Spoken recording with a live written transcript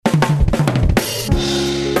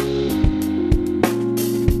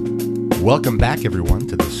Welcome back, everyone,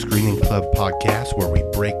 to the Screening Club podcast, where we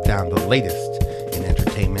break down the latest in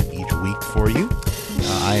entertainment each week for you.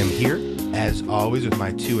 I am here, as always, with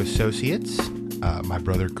my two associates, my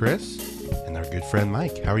brother Chris and our good friend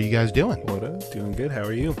Mike. How are you guys doing? What up? Doing good. How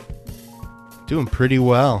are you? Doing pretty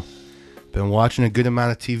well. Been watching a good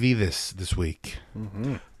amount of TV this week.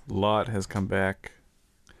 A lot has come back.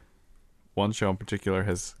 One show in particular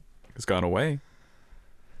has gone away,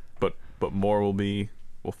 but more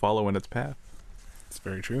will follow in its path. It's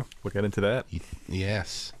very true. We'll get into that.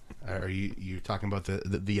 Yes. Are you talking about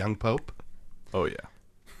the young pope? Oh yeah.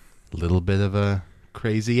 Little bit of a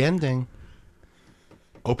crazy ending.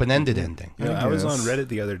 Open-ended ending. You know, I was on Reddit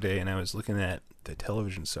the other day and I was looking at the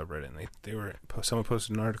television subreddit, and someone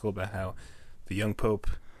posted an article about how the young pope,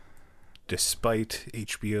 despite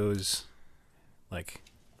HBO's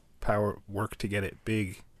power work to get it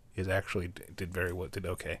big, is actually did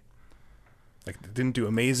okay. Like, it didn't do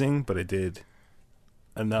amazing, but it did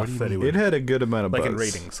enough that it had a good amount of buzz. in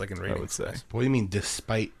ratings, I would say. What do you mean,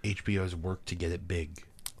 despite HBO's work to get it big?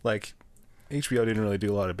 Like, HBO didn't really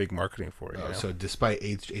do a lot of big marketing for it. Oh, so despite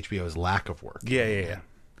HBO's lack of work. Yeah.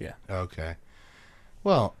 Okay.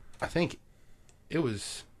 Well, I think it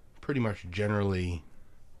was pretty much generally,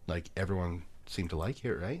 everyone seemed to like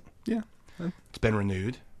it, right? Yeah. It's been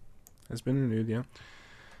renewed. It's been renewed, yeah.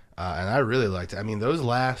 And I really liked it. I mean, those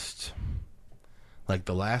last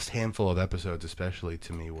handful of episodes especially,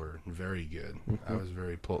 to me, were very good. I was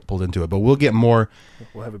very pulled into it. But we'll get more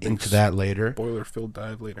into that later. Spoiler-filled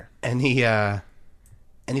dive later. Anything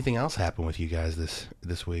else happen with you guys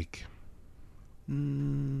this week?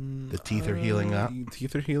 The teeth are healing up.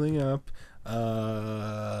 Teeth are healing up.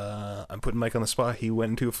 I'm putting Mike on the spot. He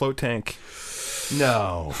went into a float tank.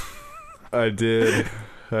 No. I did.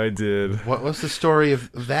 What's the story of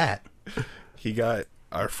that? He got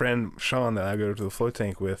our friend Sean that I go to the float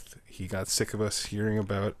tank with. He got sick of us hearing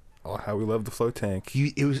about how we love the float tank.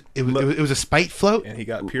 It was a spite float, and he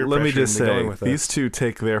got peer pressure. Let me just say, with these two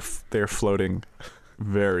take their floating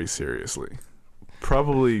very seriously.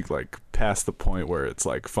 Probably past the point where it's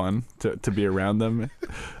fun to be around them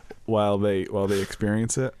while they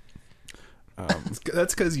experience it.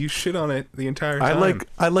 That's because you shit on it the entire time.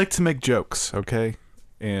 I like to make jokes, okay,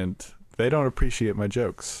 and they don't appreciate my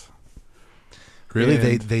jokes.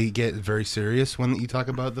 Really, they get very serious when you talk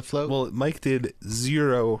about the float. Well, Mike did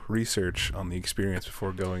zero research on the experience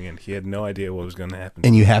before going in. He had no idea what was going to happen.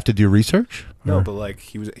 And you have to do research? No, but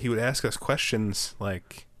he would ask us questions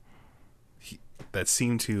that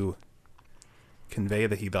seemed to convey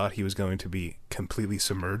that he thought he was going to be completely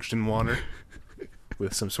submerged in water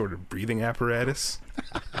with some sort of breathing apparatus.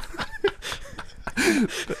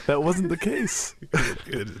 That wasn't the case.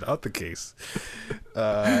 It is not the case.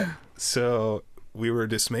 So we were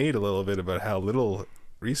dismayed a little bit about how little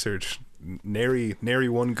research, nary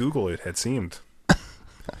one Google it had seemed.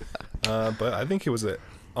 But I think it was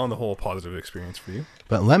on the whole, positive experience for you.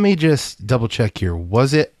 But let me just double check here.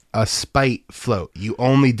 Was it a spite float? You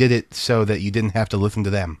only did it so that you didn't have to listen to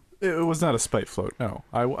them. It was not a spite float. No,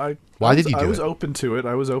 Why did you do it? I was open to it.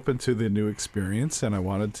 I was open to the new experience, and I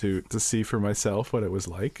wanted to see for myself what it was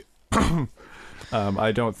like.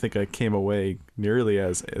 I don't think I came away nearly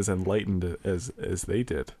as enlightened as they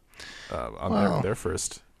did on their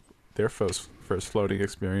first floating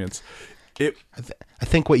experience. I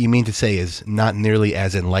think what you mean to say is not nearly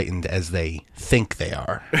as enlightened as they think they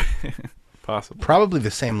are. Possibly. Probably the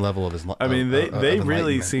same level of enlightenment. I mean, they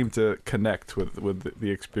really seem to connect with the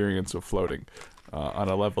experience of floating on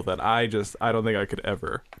a level that I don't think I could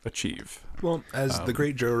ever achieve. Well, as the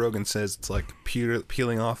great Joe Rogan says, it's like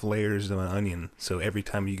peeling off layers of an onion. So every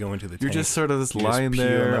time you go into the tank, you're just sort of just lying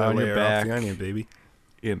there on your back, the onion, baby,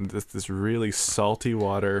 in this really salty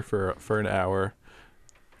water for an hour.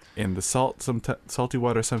 And the salty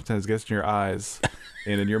water sometimes gets in your eyes,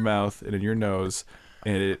 and in your mouth, and in your nose.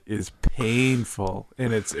 And it is painful,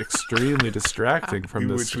 and it's extremely distracting from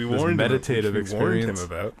this meditative experience.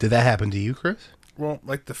 Did that happen to you, Chris? Well,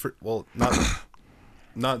 not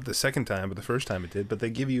the second time, but the first time it did. But they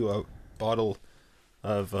give you a bottle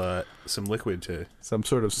of some liquid some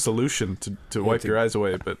sort of solution to wipe your eyes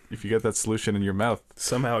away. But if you get that solution in your mouth,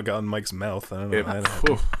 somehow it got in Mike's mouth. I don't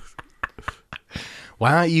know.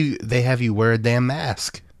 Why don't they have you wear a damn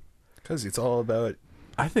mask? Because it's all about.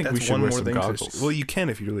 I think we should wear some goggles. Well, you can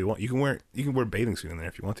if you really want. You can wear a bathing suit in there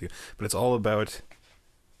if you want to. But it's all about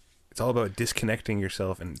disconnecting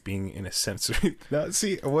yourself and being in a sensory. Now,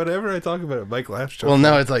 see, whatever I talk about, Mike laughs. Well,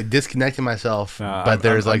 no, it's like disconnecting myself, but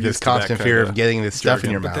there's this constant fear of getting this stuff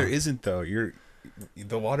in your mouth. But there isn't though.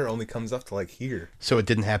 The water only comes up to here. So it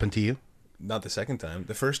didn't happen to you? Not the second time.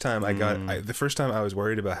 The first time the first time I was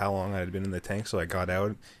worried about how long I had been in the tank, so I got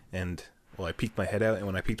out and I peeked my head out, and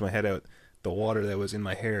when I peeked my head out, the water that was in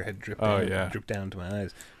my hair had dripped down to my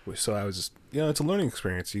eyes. So I was just, it's a learning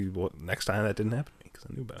experience. Next time that didn't happen to me because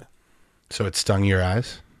I knew about it. So it stung your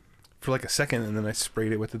eyes? For like a second, and then I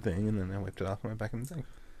sprayed it with the thing, and then I wiped it off and went back in the tank.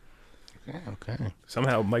 Okay.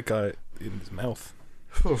 Somehow Mike got it in his mouth.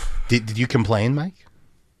 Did you complain, Mike?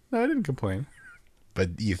 No, I didn't complain.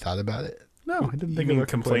 But you thought about it? No, I didn't think You about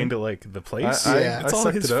complain to like the place? I all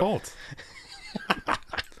sucked his it up. fault.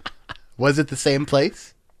 Was it the same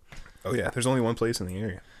place? Oh yeah, there's only one place in the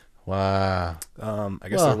area. Wow. I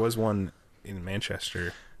guess there was one in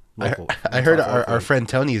Manchester. I heard our friend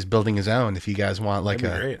Tony is building his own. If you guys want like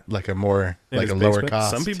a more In like his a lower basement?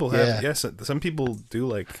 cost, Some people have some people do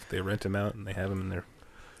like they rent them out and they have them in their.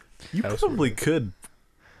 You house probably could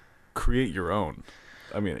create your own.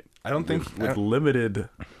 I mean, I don't think with limited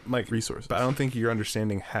resources. But I don't think you're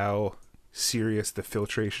understanding how serious the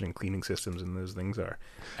filtration and cleaning systems in those things are.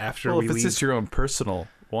 After if it's just your own personal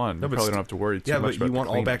one, you probably don't have to worry too much about but you want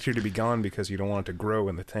all cleaning. bacteria to be gone because you don't want it to grow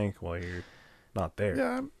in the tank while you're not there.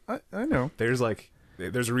 Yeah, I know. There's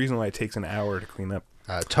a reason why it takes an hour to clean up.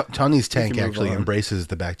 Tony's tank move actually on. embraces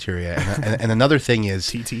the bacteria, and another thing is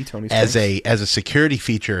Tony's as tank. a security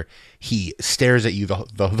feature, he stares at you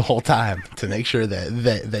the whole time to make sure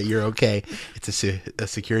that you're okay. It's a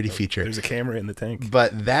security feature. There's a camera in the tank.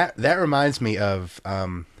 But that reminds me of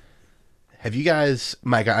have you guys,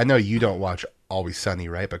 Mike? I know you don't watch Always Sunny,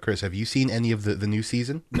 right? But Chris, have you seen any of the new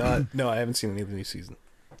season? No, I haven't seen any of the new season.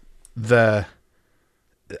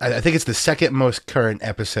 I think it's the second most current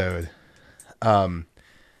episode.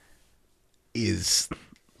 Is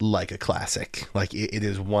like a classic. Like it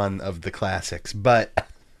is one of the classics. But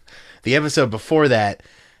the episode before that,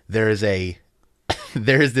 there is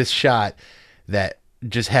this shot that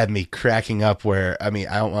just had me cracking up where, I mean,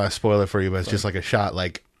 I don't want to spoil it for you, but it's just like a shot.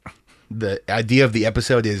 Like the idea of the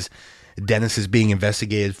episode is Dennis is being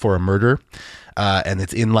investigated for a murder. And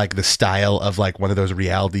it's in like the style of like one of those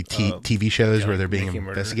reality TV shows where they're being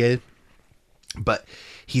investigated. But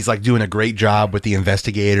he's like doing a great job with the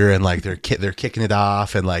investigator, and like they're kicking it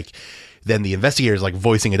off, and like then the investigator's like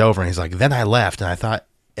voicing it over, and he's like, then I left and I thought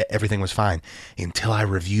everything was fine until I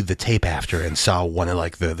reviewed the tape after and saw one of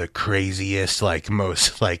like the craziest, like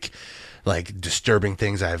most like disturbing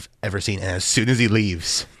things I've ever seen. And as soon as he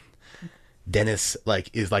leaves, Dennis like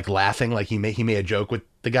is like laughing, like he made a joke with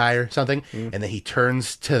the guy or something, and then he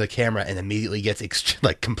turns to the camera and immediately gets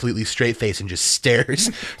like completely straight faced and just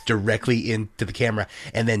stares directly into the camera,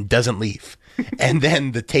 and then doesn't leave. And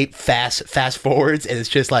then the tape fast forwards, and it's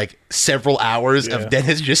just like several hours of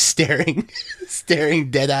Dennis just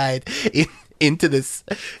staring dead-eyed into this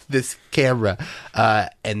camera,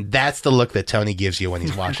 and that's the look that Tony gives you when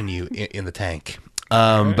he's watching you in the tank.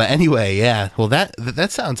 But anyway, yeah. Well,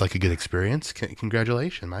 that sounds like a good experience.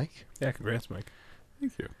 Congratulations, Mike. Yeah, congrats, Mike.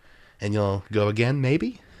 Thank you. And you'll go again,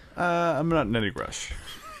 maybe? I'm not in any rush.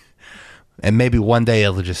 And maybe one day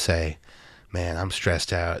it'll just say, man, I'm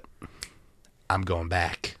stressed out. I'm going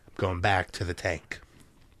back. I'm going back to the tank.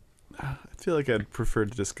 I feel like I'd prefer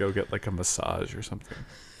to just go get like a massage or something.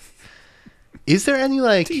 Is there any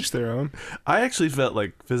like... Teach their own. I actually felt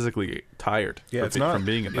like physically tired. Yeah, from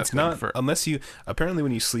being in that it's not, thing for... unless you... Apparently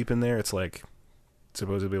when you sleep in there, it's like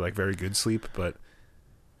supposedly like very good sleep, but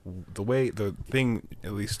the thing,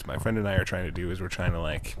 at least my friend and I are trying to do, is we're trying to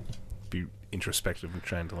like be introspective and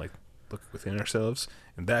trying to like look within ourselves,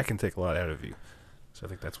 and that can take a lot out of you. So I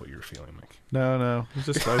think that's what you're feeling like. No, I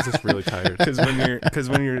was just really tired. Because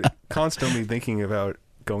when you're constantly thinking about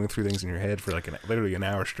going through things in your head for like literally an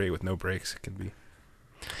hour straight with no breaks, it can be.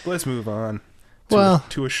 But let's move on.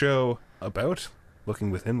 To a show about looking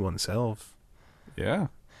within oneself. Yeah,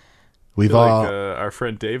 We've I feel all... like, our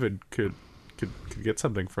friend David could get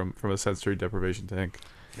something from a sensory deprivation tank.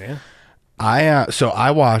 Yeah.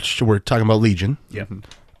 I watched... We're talking about Legion. Yeah.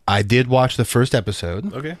 I did watch the first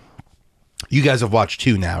episode. Okay. You guys have watched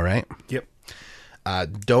 2 now, right? Yep.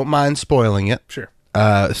 Don't mind spoiling it. Sure.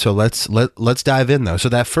 So let's dive in though. So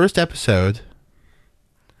that first episode,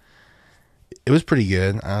 it was pretty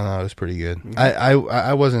good. I don't know, it was pretty good. Mm-hmm.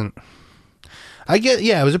 I wasn't.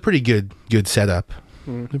 It was a pretty good setup.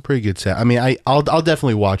 Mm-hmm. A pretty good set. I mean, I'll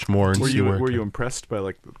definitely watch more. And were you impressed by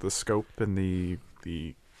like the scope and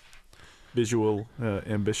the visual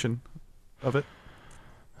ambition of it?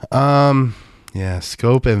 Yeah,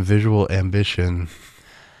 scope and visual ambition.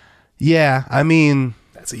 Yeah, I mean,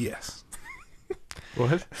 that's a yes.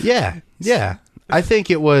 What? Yeah. I think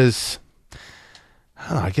it was... I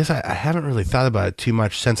don't know, I guess I haven't really thought about it too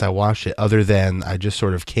much since I watched it, other than I just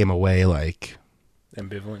sort of came away like,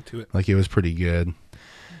 ambivalent to it. Like it was pretty good.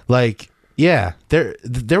 Like yeah, there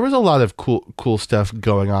was a lot of cool stuff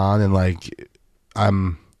going on, and like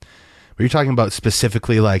were you talking about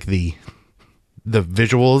specifically like the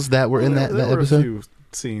visuals that were in that there were episode? a few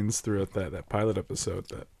scenes throughout that pilot episode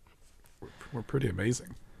that were pretty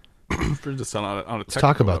amazing. Just on a Let's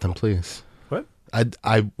talk about them, please. What?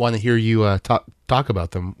 I want to hear you talk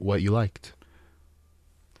about them. What you liked?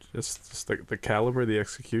 Just the caliber, the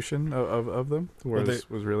execution of them was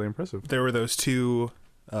really impressive. There were those two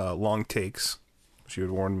long takes, which you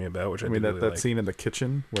had warned me about. Which I mean, did really that like. scene in the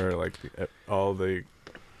kitchen where like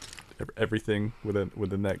everything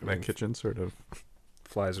within that kitchen sort of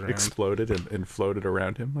flies around, exploded and floated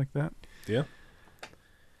around him like that. Yeah.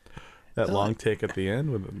 That long take at the end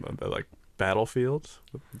with the like battlefield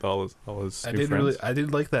with all his new friends. I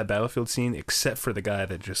did like that battlefield scene, except for the guy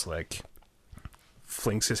that just like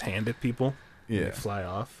flings his hand at people. Yeah. And they fly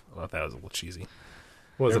off. I thought that was a little cheesy.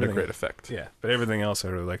 Wasn't a great effect. Yeah, but everything else I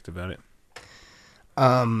really liked about it.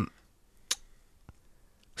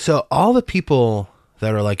 So all the people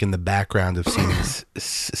that are like in the background of scenes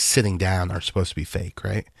sitting down are supposed to be fake,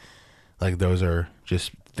 right? Like those are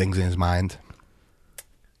just things in his mind.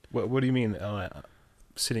 What do you mean?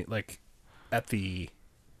 Sitting like at the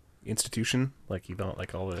institution, like you don't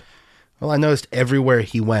like all the. Well, I noticed everywhere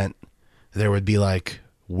he went, there would be like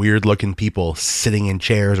weird looking people sitting in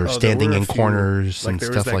chairs or standing in corners and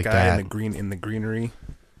stuff like that. There was that guy in the greenery.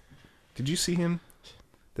 Did you see him?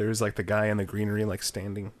 There was like the guy in the greenery, like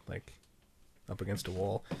standing like up against a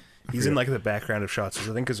wall. He's in like the background of shots, which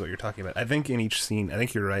I think is what you're talking about. I think in each scene, I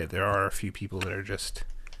think you're right. There are a few people that are just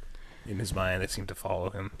in his mind that seem to follow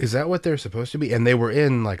him. Is that what they're supposed to be? And they were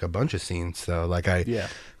in like a bunch of scenes, though. Like I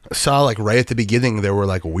saw like right at the beginning, there were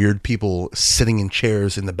like weird people sitting in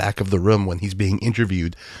chairs in the back of the room when he's being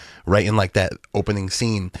interviewed, right in like that opening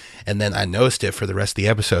scene. And then I noticed it for the rest of the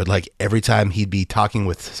episode. Like every time he'd be talking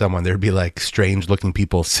with someone, there'd be like strange looking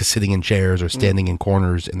people sitting in chairs or standing in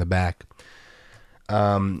corners in the back.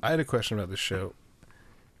 I had a question about this show.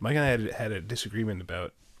 Mike and I had a disagreement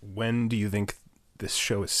about when do you think this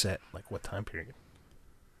show is set? Like what time period?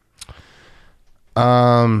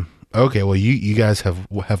 Okay, well you guys have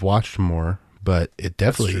watched more, but it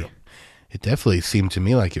definitely seemed to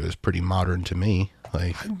me like it was pretty modern to me.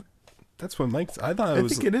 Like that's what Mike. I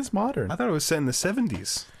think it is modern. I thought it was set in the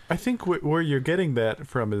 70s. I think where you're getting that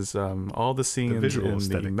from is all the scenes in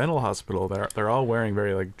the mental hospital. They're all wearing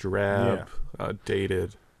very like drab,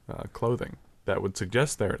 dated clothing that would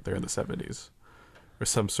suggest they're in the 70s, or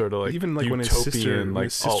some sort of like even like utopian when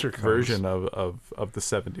his sister alt version of the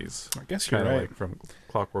 70s. I guess you're right. Like from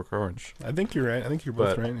Clockwork Orange. I think you're right. I think you're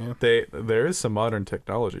both right. Yeah. There is some modern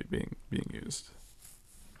technology being used.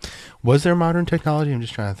 Was there modern technology? I'm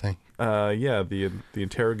just trying to think. Yeah, the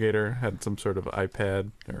interrogator had some sort of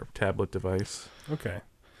iPad or tablet device. Okay.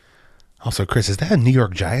 Also, Chris, is that a New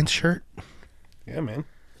York Giants shirt? Yeah, man.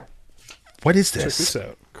 What is this? Check this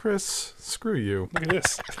out. Chris, screw you. Look at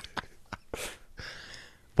this.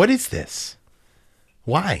 What is this?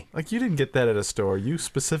 Why? Like, you didn't get that at a store. You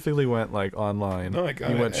specifically went like online. No, I got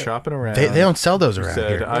you it. went shopping around. They don't sell those around said,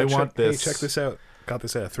 here. I want this. Hey, check this out. Got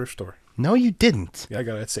this at a thrift store. No, you didn't. Yeah, I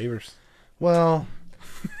got it at Savers. Well,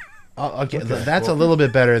 that's a little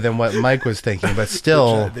bit better than what Mike was thinking, but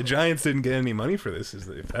still. The Giants didn't get any money for this,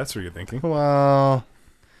 if that's what you're thinking. Well,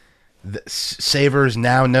 Savers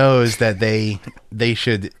now knows that they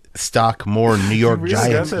should stock more New York you really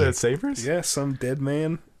Giants. got that at Savers? Yeah, some dead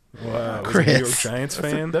man was Chris. a New York Giants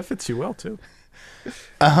fan. That fits you well, too.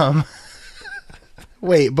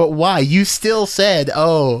 Wait, but why? You still said,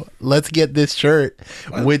 "Oh, let's get this shirt."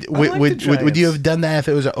 Would you have done that if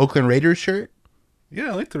it was an Oakland Raiders shirt?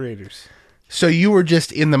 Yeah, I like the Raiders. So you were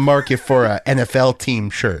just in the market for a NFL team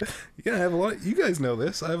shirt. Yeah, I have a lot. You guys know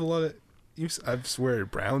this. I have a lot of. I wear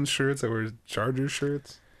Browns shirts. I wear Chargers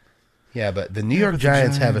shirts. Yeah, but the New York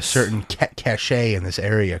Giants have a certain cachet in this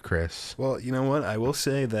area, Chris. Well, you know what? I will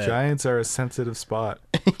say that Giants are a sensitive spot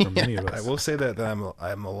for many of us. I will say that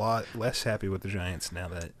I'm a lot less happy with the Giants now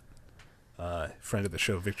that friend of the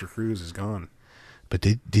show Victor Cruz is gone. But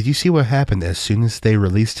did you see what happened as soon as they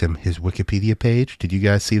released him? His Wikipedia page. Did you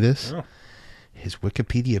guys see this? Oh. His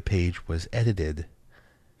Wikipedia page was edited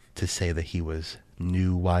to say that he was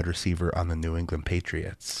new wide receiver on the New England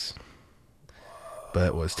Patriots, but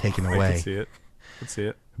it was taken away. I can see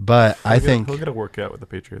it. But I think he'll get a workout with the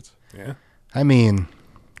Patriots. Yeah, I mean,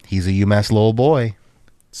 he's a UMass little boy.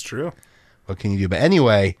 it's true. What can you do? But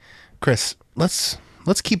anyway, Chris, let's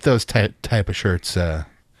keep those type of shirts. Wow.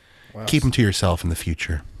 Keep them to yourself in the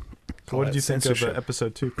future. So what did you think of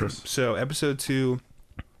episode 2, Chris? So episode 2,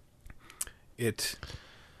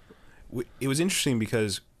 it was interesting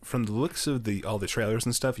because from the looks of all the trailers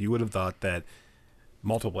and stuff, you would have thought that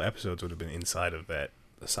multiple episodes would have been inside of that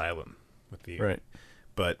asylum with the Right.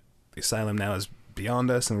 But the asylum now is beyond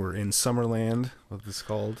us, and we're in Summerland. What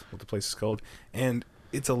the place is called, and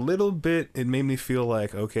it's a little bit. It made me feel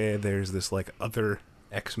like, okay, there's this like other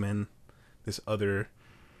X-Men, this other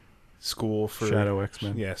school for Shadow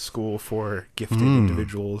X-Men. Yeah, school for gifted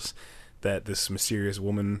individuals that this mysterious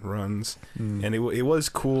woman runs, and it was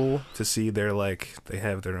cool to see they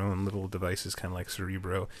have their own little devices, kind of like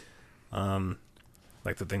Cerebro,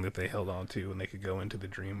 like the thing that they held on to, and they could go into the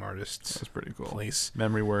dream artist's That's pretty cool. place.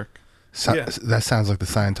 Memory work. That sounds like the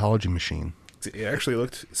Scientology machine. It actually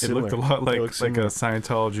looked similar. It looked a lot like a similar.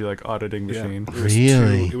 Scientology auditing machine. It was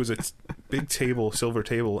Really? It was a big table, silver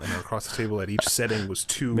table, and across the table at each setting was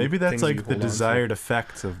two. Maybe that's things you like the hold on to. desired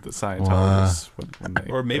effect of the Scientologists. When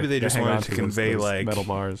they, Or maybe they just hang wanted on to those convey, like- metal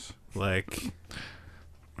bars. like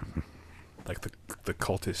the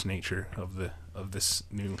cultist nature of this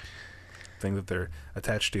new thing that they're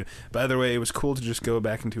attached to. By the way, it was cool to just go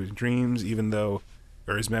back into his dreams,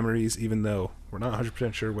 or his memories, even though we're not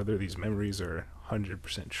 100% sure whether these memories are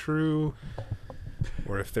 100% true,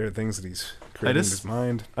 or if they're things that he's creating in his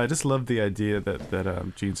mind. I just love the idea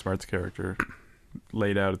that Gene Smart's character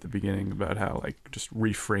laid out at the beginning about how just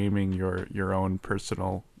reframing your own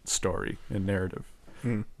personal story and narrative.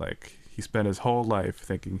 Like he spent his whole life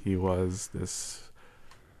thinking he was this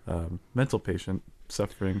mental patient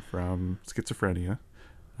suffering from schizophrenia,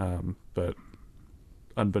 but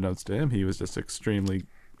unbeknownst to him, he was just an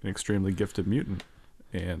extremely gifted mutant,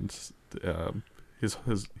 and his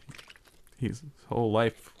whole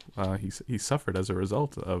life he suffered as a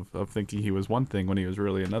result of thinking he was one thing when he was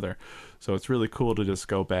really another. So it's really cool to just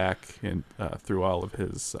go back and through all of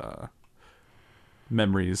his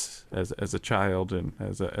memories as a child and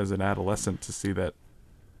as an adolescent to see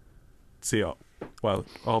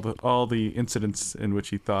all the incidents in which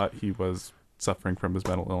he thought he was suffering from his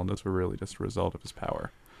mental illness were really just a result of his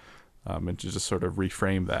power, and to just sort of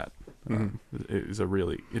reframe that is a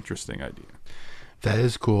really interesting idea. That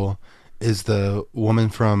is cool. Is the woman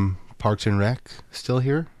from Parks and Rec still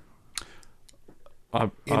here?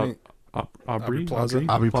 Aubrey Plaza.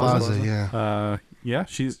 Aubrey Plaza, yeah. Yeah,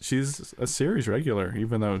 she's a series regular,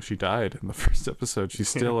 even though she died in the first episode. She's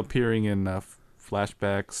still appearing in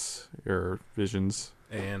flashbacks or visions.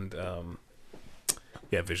 And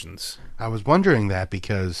visions. I was wondering that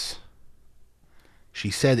because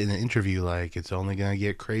she said in an interview, it's only going to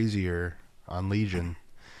get crazier on Legion.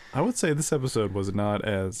 I would say this episode was not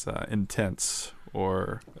as intense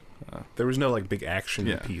or... there was no big action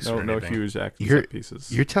piece or no anything. huge action set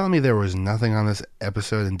pieces. You're telling me there was nothing on this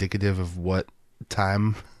episode indicative of what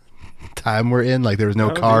time we're in? There was no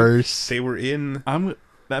cars? They were in...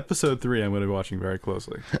 Episode 3 I'm going to be watching very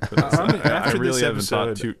closely. After I really this haven't thought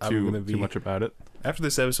episode, too much about it. After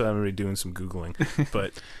this episode, I'm going to be doing some Googling.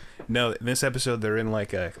 But no, in this episode, they're in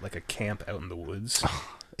a camp out in the woods.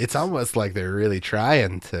 It's almost like they're really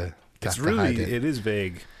trying to hide it. It is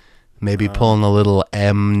vague. Maybe pulling a little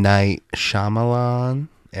M. Night Shyamalan.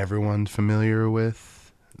 Everyone familiar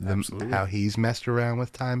with how he's messed around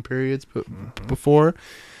with time periods before.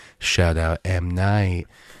 Shout out M. Night.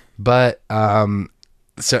 But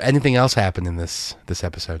so anything else happened in this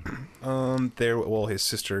episode? His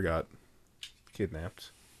sister got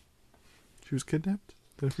kidnapped. She was kidnapped?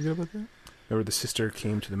 Did I forget about that? Remember, the sister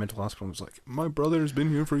came to the mental hospital and was like, "My brother's been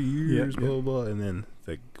here for years, blah, blah, blah." And then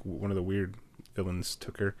one of the weird villains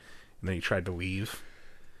took her, and then he tried to leave.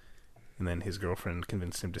 And then his girlfriend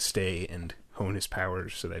convinced him to stay and hone his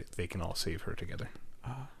powers so that they can all save her together.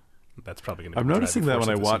 That's probably going to be I'm the noticing that driving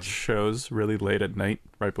when I force of the watch season. shows really late at night,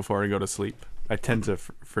 right before I go to sleep, I tend to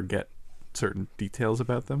forget certain details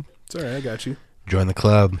about them. It's all right, I got you. Join the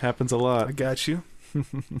club. Happens a lot. I got you.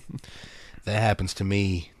 That happens to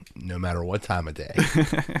me no matter what time of day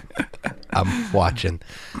I'm watching.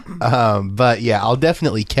 But yeah, I'll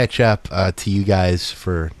definitely catch up to you guys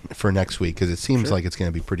for next week because it seems like it's going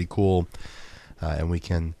to be pretty cool, and we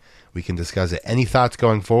can discuss it. Any thoughts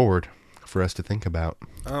going forward for us to think about?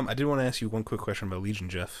 I did want to ask you one quick question about Legion,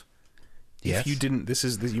 Jeff. Yes. If you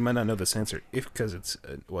didn't, you might not know this answer. Because it's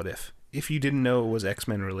what if. If you didn't know it was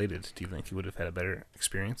X-Men related, do you think you would have had a better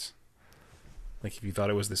experience? If you thought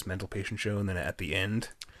it was this mental patient show, and then at the end,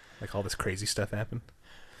 all this crazy stuff happened.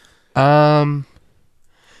 Yeah,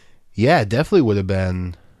 it definitely would have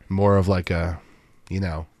been more of a,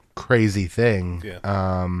 crazy thing.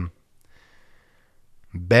 Yeah.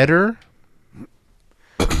 Better.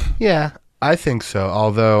 Yeah, I think so.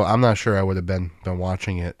 Although I'm not sure I would have been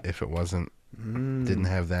watching it if it didn't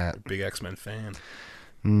have that. Big X-Men fan.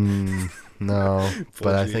 No,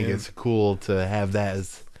 but I think GM. it's cool to have that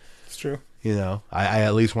as, It's true. I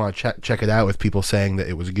at least want to check it out with people saying that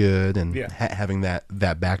it was good and Yeah. having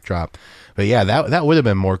that backdrop. But yeah, that would have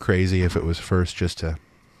been more crazy if it was first just in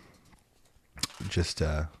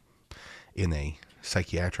a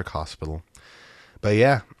psychiatric hospital. But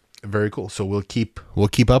yeah, very cool. So we'll keep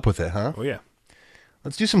up with it, huh? Oh yeah.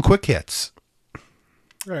 Let's do some quick hits.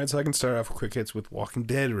 All right, so I can start off with quick hits with Walking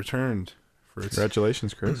Dead returned for its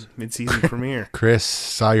Congratulations, Chris. mid-season premiere. Chris,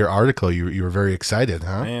 saw your article. You were very excited,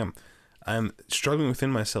 huh? I am. I'm struggling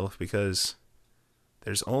within myself because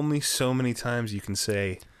there's only so many times you can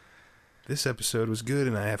say this episode was good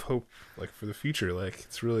and I have hope like for the future. Like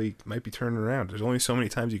it's really might be turning around. There's only so many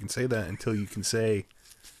times you can say that until you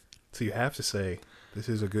have to say this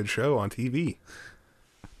is a good show on TV.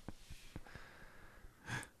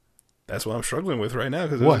 That's what I'm struggling with right now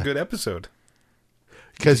because it was a good episode.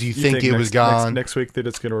 Because you think it was gone. Next week that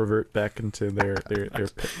it's going to revert back into their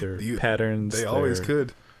patterns. They always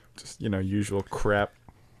could. Just usual crap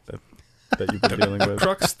that you've been dealing with.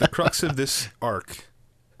 The crux of this arc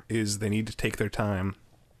is they need to take their time,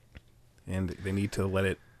 and they need to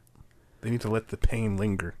let the pain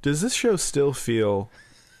linger. Does this show still feel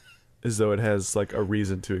as though it has like a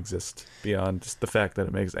reason to exist beyond just the fact that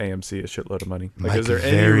it makes AMC a shitload of money? Like, is there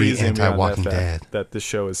any reason beyond that fact that this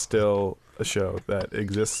show is still a show that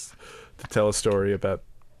exists to tell a story about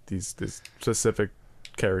these specific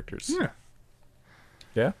characters? Yeah.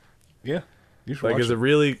 Yeah? Yeah. You should Like, watch is it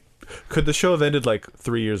really... Could the show have ended like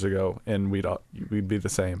 3 years ago and we'd be the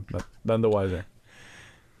same, but none the wiser?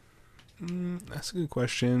 That's a good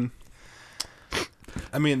question.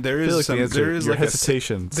 I mean, there I feel is like there is your like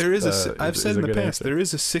hesitations. I've said in the past, answer. there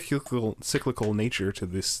is a cyclical nature to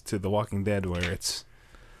The Walking Dead, where it's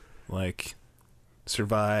like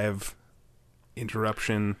survive,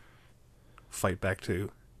 interruption, fight back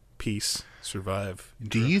to peace, survive.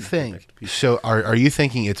 Do you interruption, fight back think to peace. so? Are you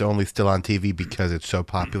thinking it's only still on TV because it's so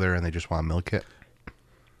popular and they just want to milk it?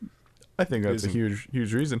 I think that's a huge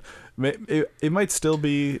reason. It might still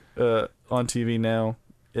be on TV now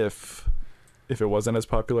if it wasn't as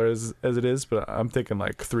popular as it is, but I'm thinking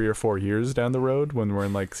like 3 or 4 years down the road when we're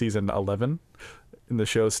in like season 11 and the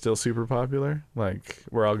show's still super popular, like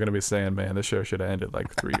we're all going to be saying, man, the show should have ended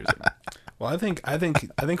like 3 years ago. Well, I think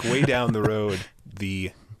way down the road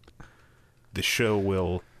the show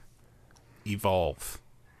will evolve,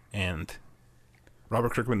 and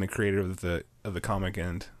Robert Kirkman, the creator of the comic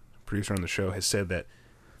and producer on the show, has said that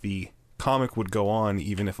the comic would go on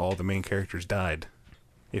even if all the main characters died.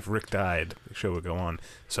 If Rick died, the show would go on.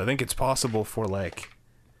 So I think it's possible for like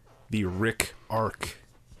the Rick arc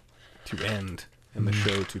to end and the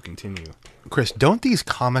show to continue. Chris, don't these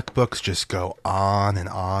comic books just go on and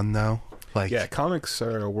on though? Like, Yeah, comics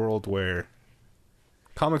are a world where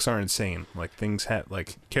comics are insane. Like things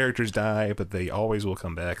like characters die, but they always will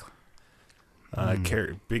come back.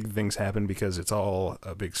 Big things happen because it's all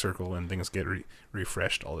a big circle and things get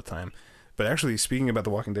refreshed all the time. But actually, speaking about the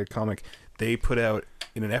Walking Dead comic, they put out,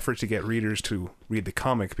 in an effort to get readers to read the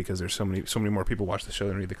comic, because there's so many more people watch the show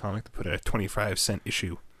than read the comic, they put out a 25-cent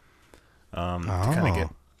issue to kind of get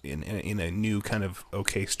in a new kind of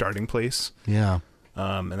okay starting place. Yeah.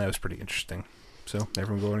 And that was pretty interesting. So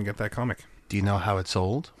everyone go in and get that comic. Do you know how it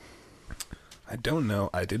sold? I don't know.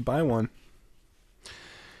 I did buy one.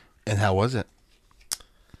 And how was it?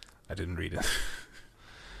 I didn't read it.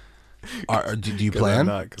 Do you plan?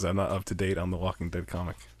 Because I'm not up to date on the Walking Dead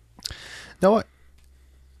comic. No, what?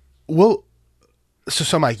 Well,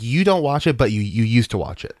 so Mike, you don't watch it, but you used to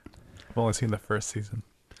watch it. I've only seen the first season.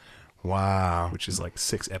 Wow. Which is like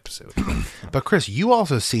 6 episodes. But Chris, you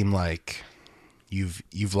also seem like you've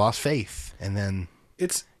lost faith, and then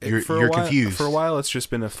you're confused. For a while, it's just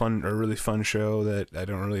been a really fun show that I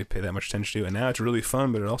don't really pay that much attention to, and now it's really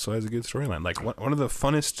fun, but it also has a good storyline. Like one of the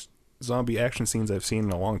funnest zombie action scenes I've seen in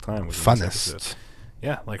a long time. Was in this episode.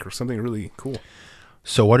 Yeah, like something really cool.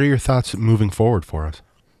 So, what are your thoughts moving forward for us?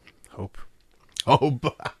 Hope.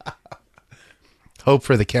 Hope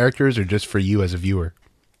for the characters, or just for you as a viewer?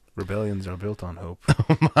 Rebellions are built on hope.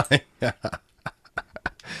 Oh my God.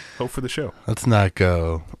 Hope for the show. Let's not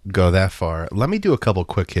go that far. Let me do a couple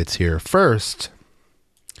quick hits here. First,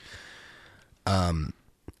 one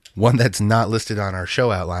that's not listed on our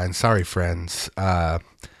show outline. Sorry, friends.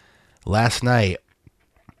 Last night,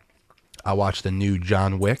 I watched the new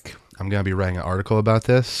John Wick. I'm going to be writing an article about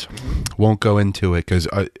this. Won't go into it because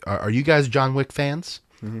are you guys John Wick fans?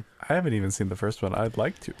 Mm-hmm. I haven't even seen the first one. I'd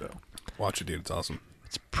like to, though. Watch it, dude. It's awesome.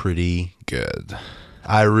 It's pretty good.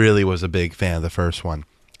 I really was a big fan of the first one.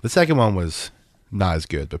 The second one was not as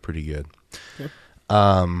good, but pretty good. Okay.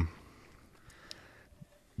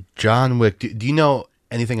 John Wick. Do you know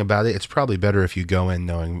anything about it? It's probably better if you go in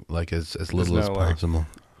knowing like as little as possible.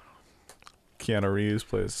 Keanu Reeves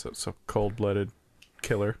plays a cold-blooded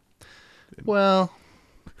killer. Well,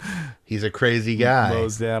 he's a crazy guy.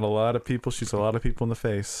 Mows down a lot of people, shoots a lot of people in the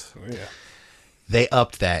face. Oh, yeah. They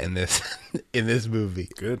upped that in this in this movie.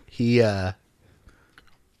 Good.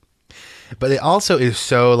 But it also is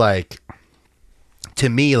so like, to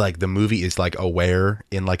me, like the movie is like aware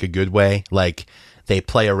in like a good way. Like they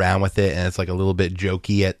play around with it and it's like a little bit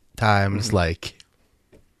jokey at times. Mm-hmm. Like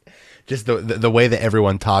just the way that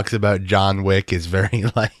everyone talks about John Wick is very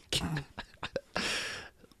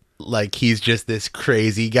like he's just this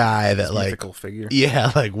crazy guy that like mythical figure.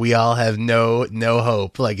 Yeah, like we all have no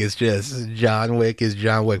hope. Like it's just John Wick is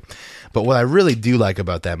John Wick. But what I really do like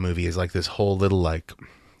about that movie is like this whole little like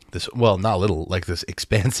this, well, not little, like this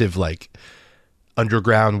expansive like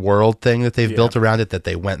underground world thing that they've built around it that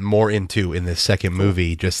they went more into in this second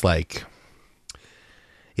movie. Just like,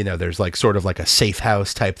 you know, there's like sort of like a safe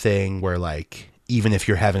house type thing where like even if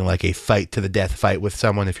you're having like a fight to the death fight with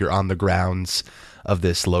someone, if you're on the grounds of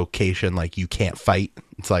this location, like you can't fight.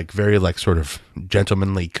 It's like very like sort of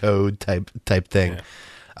gentlemanly code type thing.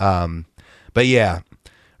 Yeah. But yeah,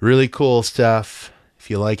 really cool stuff. If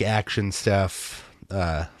you like action stuff,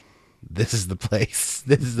 this is the place.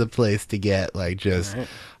 This is the place to get like just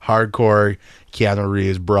hardcore Keanu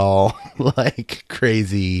Reeves brawl, like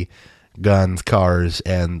crazy guns, cars,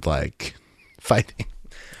 and like fighting.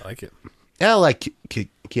 I like it. Yeah, I like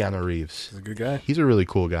Keanu Reeves. He's a good guy. He's a really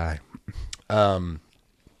cool guy.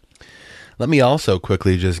 Let me also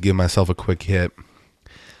quickly just give myself a quick hit.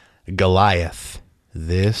 Goliath.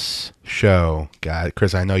 This show, guys.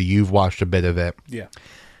 Chris, I know you've watched a bit of it. Yeah.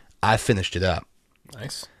 I finished it up.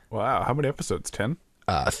 Nice. Wow. How many episodes? 10?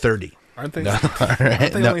 30. Aren't they?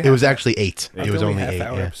 No, it was actually 8. It was only 8.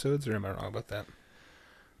 Half-hour episodes, or am I wrong about that?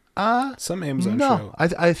 Some Amazon show.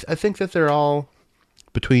 I think that they're all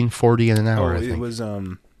between 40 and an hour. Oh, I think. It was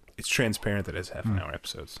it's transparent that it's half an hour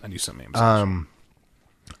episodes. I knew some Amazon.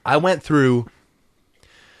 I went through.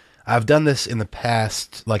 I've done this in the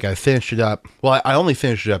past. Like I finished it up. Well, I only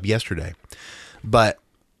finished it up yesterday, but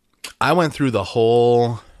I went through the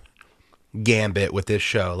whole gambit with this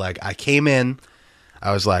show. Like I came in,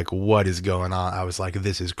 I was like, "What is going on?" I was like,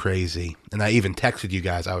 "This is crazy," and I even texted you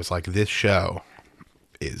guys. I was like, "This show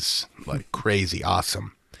is like crazy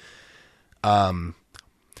awesome."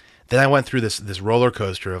 Then I went through this roller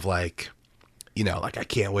coaster of like, you know, like I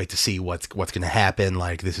can't wait to see what's going to happen.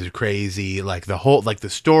 Like this is crazy. Like the whole, like the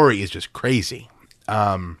story is just crazy.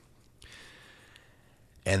 And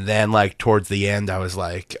then like towards the end, I was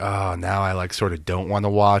like, oh, now I like sort of don't want to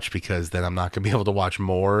watch because then I'm not going to be able to watch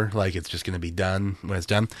more. Like it's just going to be done when it's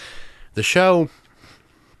done. The show,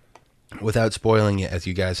 without spoiling it, as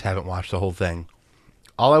you guys haven't watched the whole thing,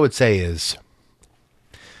 all I would say is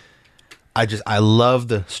I love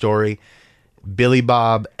the story. Billy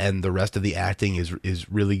Bob and the rest of the acting is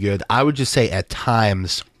really good. I would just say at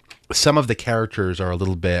times some of the characters are a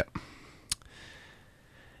little bit,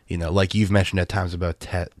 you know, like you've mentioned at times about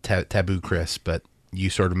Taboo, Chris, but you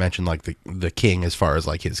sort of mentioned like the king as far as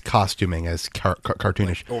like his costuming as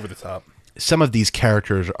cartoonish. Like over the top. Some of these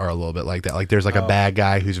characters are a little bit like that. Like there's like a bad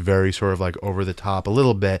guy who's very sort of like over the top a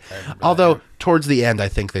little bit. Although towards the end, I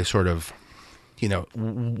think they sort of, you know,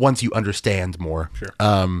 once you understand more. Sure.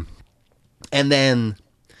 And then,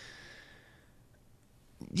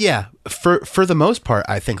 yeah, for the most part,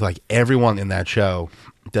 I think like everyone in that show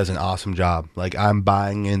does an awesome job. Like I'm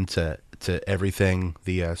buying into everything,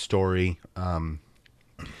 the story,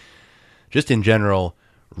 just in general,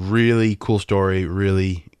 really cool story,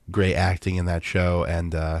 really great acting in that show,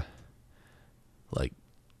 and like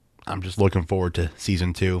I'm just looking forward to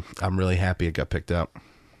season 2. I'm really happy it got picked up.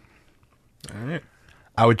 All right,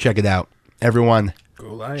 I would check it out. Everyone,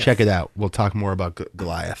 Goliath. Check it out. We'll talk more about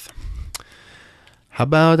Goliath. How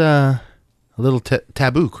about a little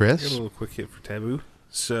Taboo, Chris? A little quick hit for Taboo.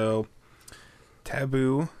 So,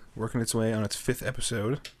 Taboo working its way on its 5th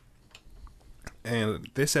episode, and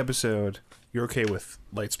this episode, you're okay with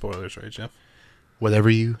light spoilers, right, Jeff? Whatever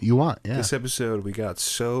you want. Yeah. This episode, we got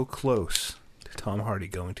so close to Tom Hardy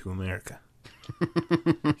going to America.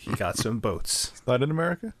 He got some boats. Is that in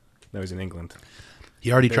America? No, he's in England.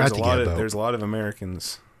 He already tried to get a boat. There's a lot of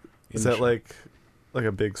Americans. Is that like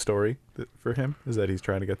a big story for him? Is that he's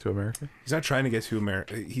trying to get to America? He's not trying to get to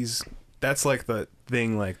America. That's like the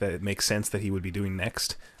thing like that it makes sense that he would be doing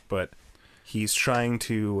next, but he's trying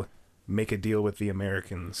to make a deal with the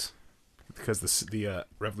Americans because the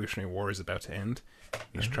Revolutionary War is about to end.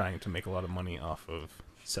 He's trying to make a lot of money off of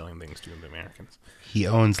selling things to the Americans. He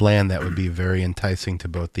owns land that would be very enticing to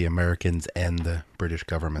both the Americans and the British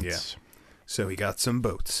governments. Yeah. So he got some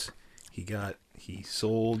boats. He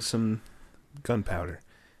sold some gunpowder.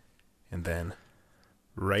 And then,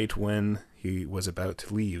 right when he was about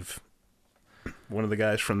to leave, one of the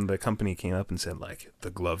guys from the company came up and said, like, the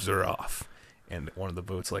gloves are off. And one of the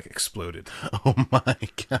boats, like, exploded. Oh, my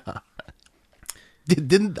God.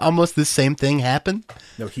 Didn't almost the same thing happen?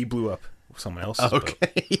 No, he blew up someone else's boat.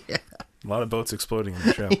 Okay, yeah. A lot of boats exploding in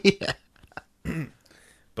the show. Yeah.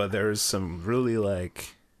 But there's some really,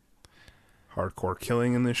 like, hardcore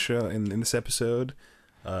killing in this show, in this episode.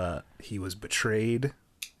 He was betrayed.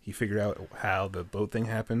 He figured out how the boat thing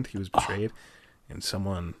happened. He was betrayed. And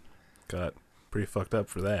someone got pretty fucked up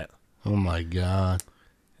for that. Oh, my God.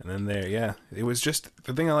 And then it was just,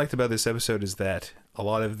 the thing I liked about this episode is that a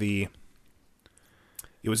lot of it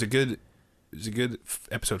was a good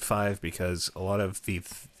episode 5 because a lot of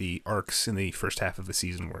the arcs in the first half of the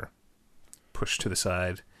season were pushed to the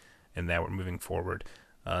side, and now we're moving forward.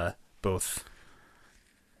 Both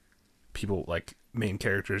people, like main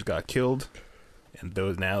characters, got killed, and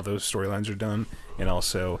those storylines are done, and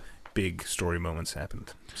also big story moments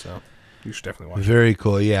happened. So you should definitely watch it. Very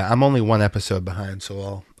cool. Yeah, I'm only one episode behind,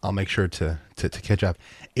 so I'll make sure to catch up.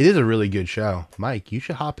 It is a really good show. Mike, you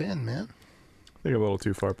should hop in, man. I think I'm a little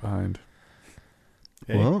too far behind.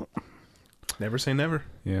 Hey, Well, never say never.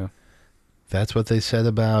 Yeah. that's what they said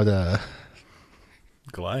about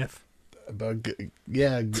Goliath. Is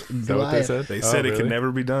that what they said? They said it could really?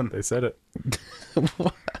 never be done. They said it.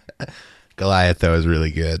 Goliath, though, is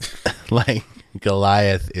really good. Like,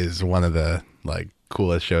 Goliath is one of the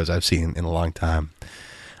coolest shows I've seen in a long time.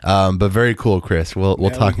 But very cool, Chris. We'll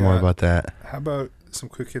talk more about that. How about some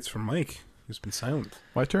quick hits from Mike, who's been silent?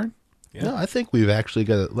 My turn? Yeah. No, I think we've actually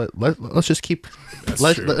got to let's just keep That's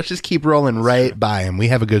let's true. just keep rolling right by him. We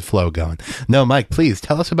have a good flow going. No, Mike, please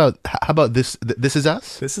tell us about how about this. This Is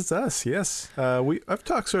Us. This Is Us, yes. I've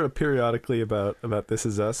talked sort of periodically about This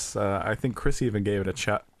Is Us. I think Chris even gave it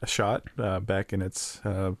a shot back in its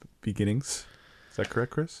beginnings. Is that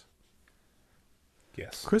correct, Chris?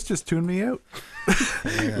 Yes. Chris just tuned me out.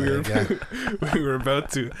 We were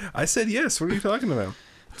about to. I said yes. What are you talking about?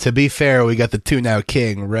 To be fair, we got the Tune Out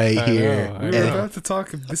King right I here. know, I We were know. about to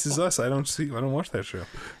talk. This Is Us. I don't watch that show.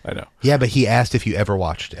 I know. Yeah, but he asked if you ever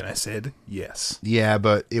watched And it. I said yes. Yeah,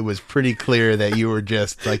 but it was pretty clear that you were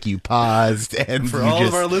just you paused and For you all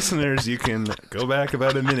just of our listeners, you can go back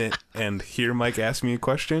about a minute and hear Mike ask me a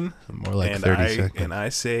question. more like and 30 I, seconds. And I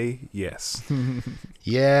say yes.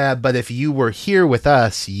 Yeah, but if you were here with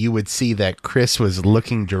us, you would see that Chris was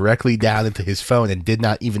looking directly down into his phone and did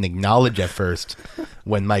not even acknowledge at first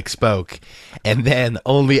when Mike spoke. And then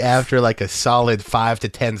only after a solid 5 to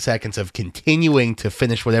 10 seconds of continuing to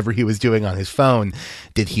finish whatever he was doing on his phone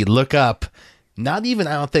did he look up, not even,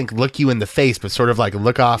 I don't think, look you in the face, but sort of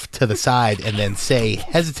look off to the side and then say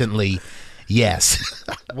hesitantly, yes.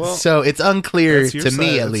 Well, so it's unclear that's your to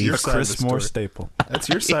me side- at that's your least. side of the Chris Moore story. staple. That's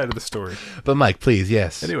your side of the story. But Mike, please,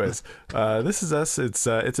 yes. Anyways, This Is Us. It's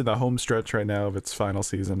in the home stretch right now of its final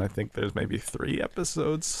season. I think there's maybe 3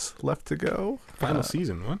 episodes left to go. Final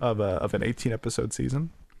season. What? of an 18 episode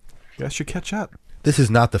season. You guys should catch up. This is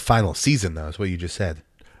not the final season, though, is what you just said.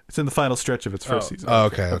 It's in the final stretch of its first season. Oh,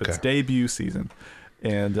 okay, Of its debut season.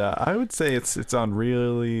 And I would say it's on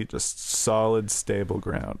really just solid, stable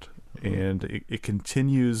ground. And it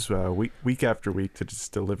continues week after week to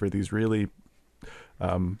just deliver these really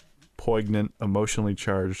poignant, emotionally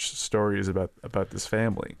charged stories about this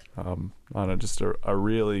family on a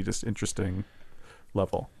really just interesting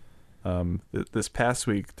level. This past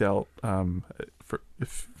week dealt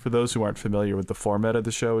for those who aren't familiar with the format of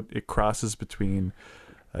the show, it crosses between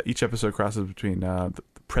each episode crosses between the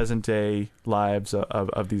present day lives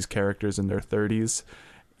of these characters in their 30s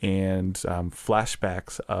and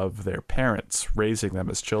flashbacks of their parents raising them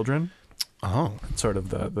as children. Oh, Sort of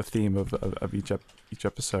the theme of each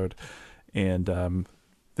episode. And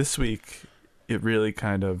this week it really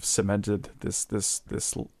kind of cemented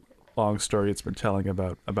this long story it's been telling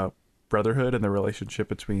about brotherhood and the relationship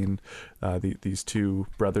between these two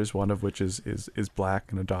brothers, one of which is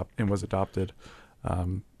black and was adopted.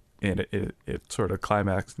 And it sort of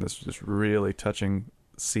climaxed in this really touching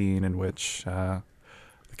scene in which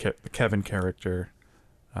the Kevin character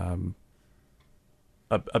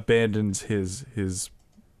abandons his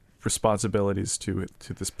responsibilities to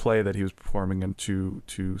this play that he was performing and to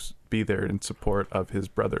be there in support of his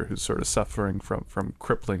brother who's sort of suffering from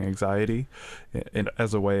crippling anxiety, and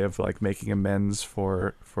as a way of making amends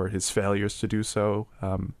for his failures to do so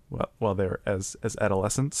while they're as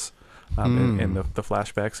adolescents in the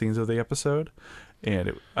flashback scenes of the episode.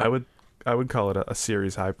 and I would call it a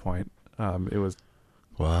series high point. It was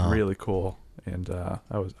really cool, and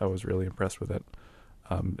I was really impressed with it.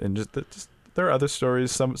 And just there are other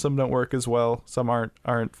stories. Some don't work as well. Some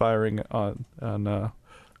aren't firing on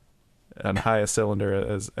highest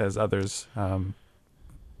cylinder as others.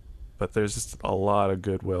 But there's just a lot of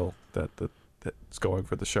goodwill that's going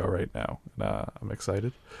for the show right now, and I'm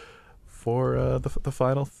excited for the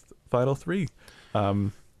final three.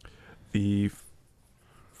 The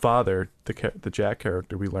father, the Jack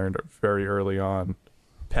character, we learned very early on,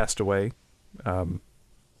 passed away in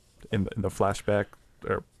the flashback,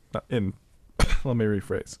 or in let me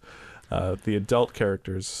rephrase. The adult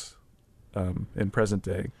characters in present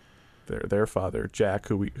day, their father, Jack,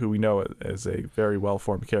 who we know as a very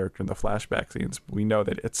well-formed character in the flashback scenes, we know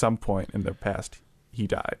that at some point in the past he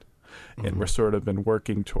died. Mm-hmm. And we're sort of been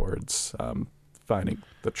working towards finding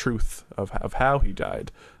the truth of how he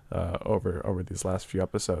died over these last few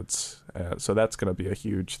episodes. So that's going to be a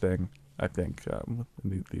huge thing, I think,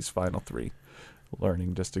 in these final three,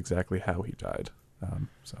 learning just exactly how he died.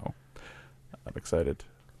 So I'm excited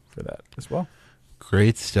for that as well.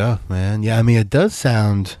 Great stuff, man. Yeah, I mean, it does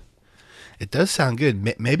sound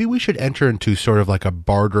good. Maybe we should enter into sort of like a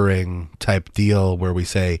bartering type deal where we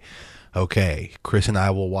say, okay, Chris and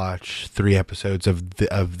I will watch 3 episodes of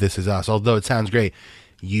This Is Us. Although it sounds great,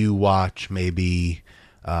 you watch maybe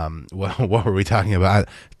what were we talking about?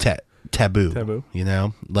 Taboo. You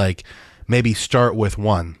know, like maybe start with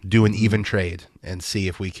one, do an even trade, and see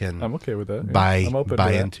if we can. I'm okay with that. Yeah.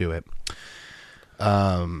 Buy into it.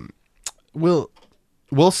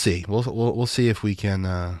 We'll see. We'll see if we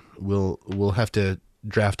can. We'll have to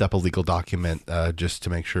draft up a legal document just to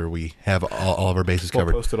make sure we have all of our bases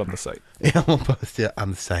covered. We'll post it on the site. Yeah, we'll post it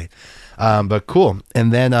on the site. But cool.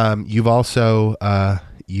 And then you've also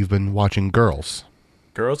you've been watching Girls.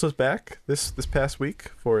 Girls is back this past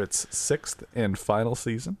week for its 6th and final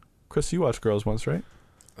season. Chris, you watched Girls once, right?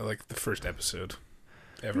 I like the first episode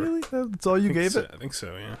ever. Really? That's all you gave it? I think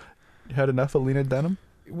so, yeah. You had enough of Lena Dunham?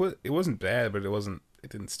 It wasn't bad, but it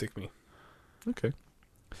didn't stick me. Okay.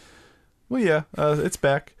 Well, yeah, it's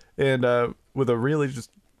back, and with a really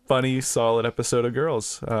just funny, solid episode of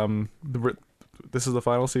Girls. This is the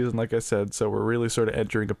final season, like I said, so we're really sort of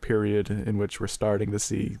entering a period in which we're starting to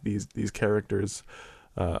see these characters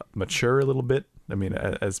mature a little bit. I mean,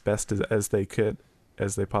 as best as they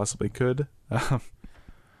possibly could.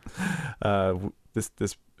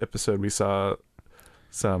 This episode we saw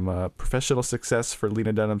some professional success for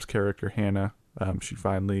Lena Dunham's character Hannah. She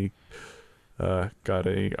finally got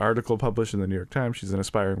an article published in the New York Times. She's an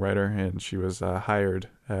aspiring writer, and she was hired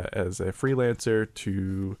as a freelancer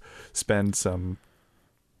to spend some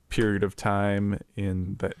period of time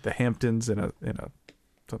in the Hamptons in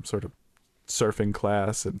some sort of surfing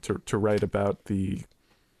class, and to write about the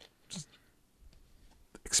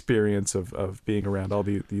experience of being around all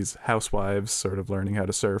these housewives, sort of learning how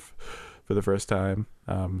to surf for the first time.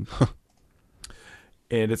 And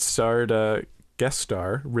it starred guest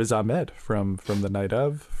star Riz Ahmed from The Night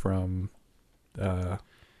Of, from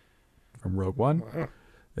Rogue One. Wow.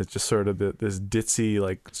 It's just sort of this ditzy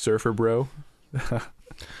like surfer bro.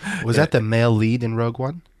 Was that the male lead in Rogue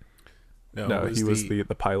One? No, he was the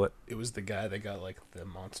pilot. It was the guy that got like the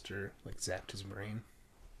monster like zapped his brain.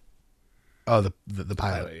 Oh, the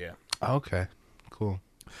pilot. Yeah. Oh, okay, cool.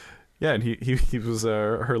 Yeah, and he was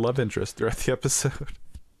her love interest throughout the episode,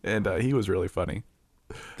 and he was really funny.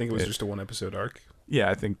 I think it was just a 1-episode arc. Yeah,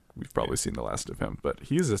 I think we've probably seen the last of him, but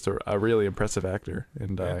he's just a really impressive actor,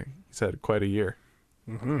 and he's had quite a year.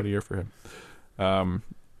 Mm-hmm. Quite a year for him.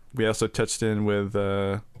 We also touched in with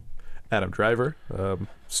Adam Driver,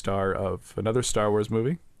 star of another Star Wars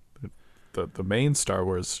movie, the main Star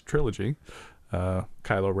Wars trilogy,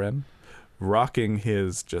 Kylo Ren, rocking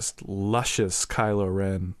his just luscious Kylo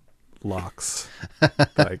Ren locks.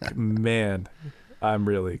 Like, man, I'm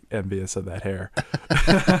really envious of that hair.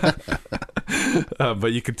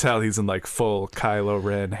 But you could tell he's in like full Kylo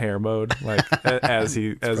Ren hair mode, like as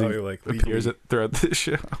he like appears throughout the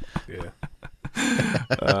show. Yeah.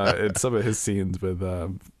 And some of his scenes with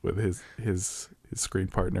his screen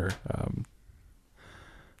partner,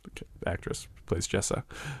 actress who plays Jessa.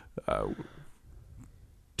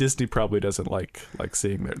 Disney probably doesn't like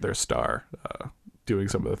seeing their star doing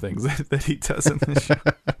some of the things that he does in the show.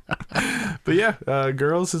 But yeah,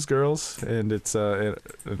 Girls is Girls, and it's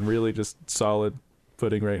really just solid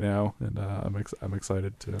footing right now, and I'm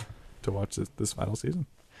excited to watch this final season.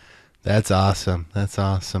 That's awesome.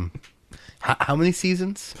 How many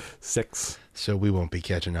seasons? 6. So we won't be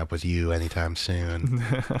catching up with you anytime soon.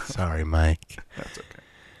 Sorry, Mike. That's okay.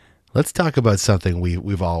 Let's talk about something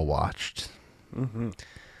we've all watched.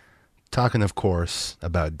 Talking, of course,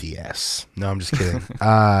 about DS. No, I'm just kidding.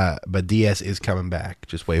 But DS is coming back.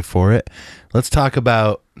 Just wait for it. Let's talk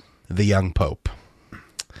about the young Pope.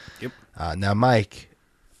 Yep. Now, Mike,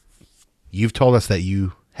 you've told us that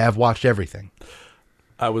you have watched everything.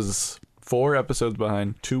 I was 4 episodes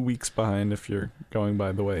behind, 2 weeks behind if you're going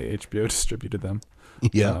by the way HBO distributed them.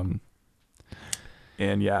 Yeah.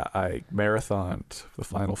 And yeah, I marathoned the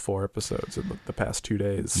final 4 episodes in the past 2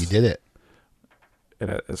 days. You did it.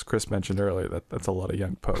 And as Chris mentioned earlier, that's a lot of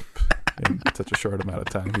young Pope in such a short amount of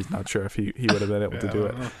time. He's not sure if he would have been able to do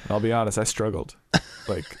it. And I'll be honest, I struggled.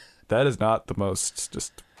 Like, that is not the most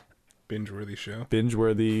just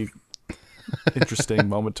binge-worthy, interesting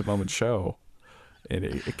moment-to-moment show. And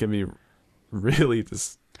it can be really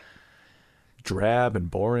just drab and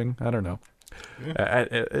boring. I don't know. Yeah.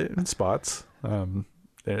 In spots.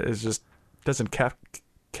 It just doesn't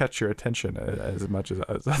catch your attention as much as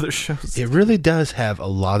other shows. It really does have a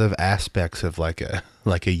lot of aspects of like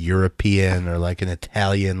a European or like an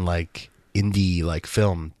Italian like indie like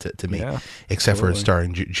film to me, except for it's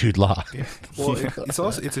starring Jude Law. Yeah. Well,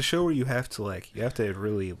 it's a show where you have to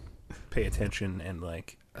really pay attention and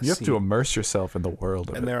like you have to immerse yourself in the world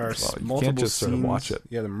of and it. there are multiple you can't just scenes, sort of watch it.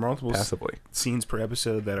 Yeah, there are multiple passively. Scenes per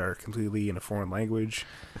episode that are completely in a foreign language,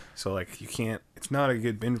 so like you can't. It's not a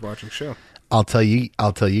good binge watching show. I'll tell you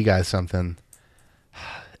guys something.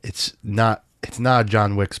 It's not a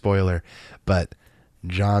John Wick spoiler, but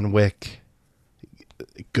John Wick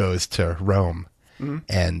goes to Rome,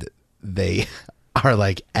 and they are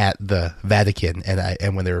like at the Vatican,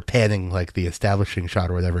 and when they were panning like the establishing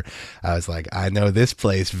shot or whatever, I was like, I know this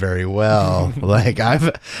place very well. Like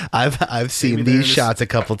I've seen these shots a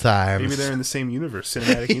couple times. Maybe they're in the same universe,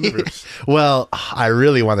 cinematic universe. Well, I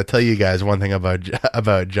really want to tell you guys one thing about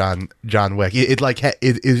John Wick.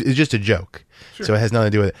 It's just a joke, so it has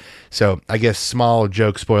nothing to do with it. So I guess small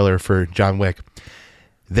joke spoiler for John Wick.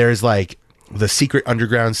 There's like the secret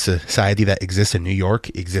underground society that exists in New York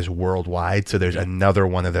exists worldwide. So there's another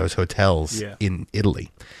one of those hotels in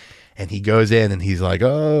Italy. And he goes in and he's like,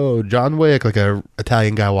 oh, John Wick, like a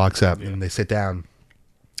Italian guy walks up and they sit down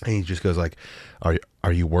and he just goes like,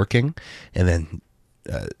 are you working? And then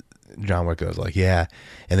John Wick goes like, yeah.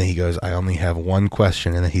 And then he goes, I only have one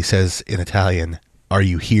question. And then he says in Italian, are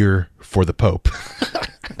you here for the Pope?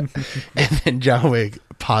 And then John Wick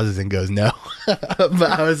pauses and goes, no. But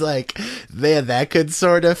I was like, man, that could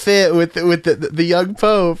sort of fit with the young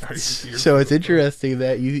Pope. So it's interesting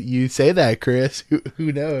that you say that, Chris.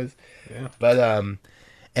 Who knows? Yeah. But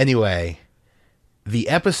anyway, the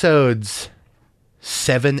episodes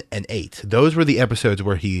 7 and 8, those were the episodes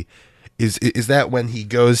where he is that when he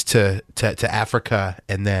goes to Africa,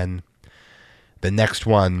 and then the next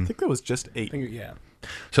one, I think that was just 8. Yeah.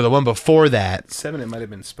 So the one before that, 7, it might have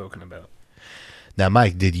been spoken about. Now,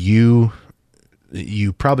 Mike, did you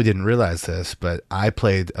probably didn't realize this, but I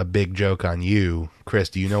played a big joke on you. Chris,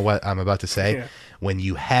 do you know what I'm about to say? Yeah. When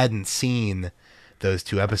you hadn't seen those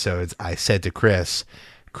 2 episodes, I said to Chris,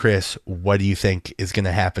 what do you think is going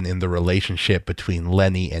to happen in the relationship between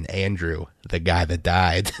Lenny and Andrew, the guy that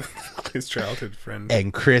died? His childhood friend.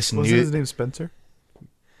 And Chris Wasn't his name Spencer?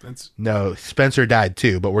 No, Spencer died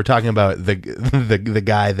too, but we're talking about the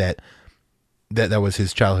guy that was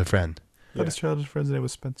his childhood friend. I thought his childhood friend's name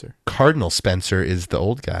was Spencer. Cardinal Spencer is the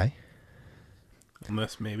old guy.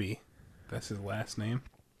 Unless maybe that's his last name.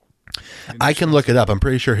 I can look it up. I'm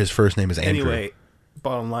pretty sure his first name is Andrew. Anyway,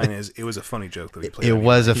 bottom line is, it was a funny joke that he played. It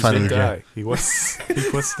was a funny joke. He was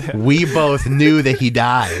dead. We both knew that he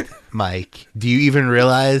died, Mike. Do you even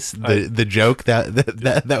realize the joke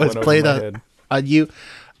that was played on you?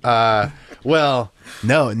 Well,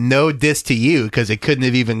 no diss to you, because it couldn't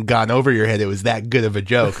have even gone over your head. It was that good of a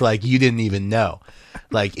joke. Like, you didn't even know.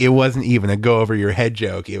 Like, it wasn't even a go over your head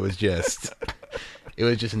joke. It was just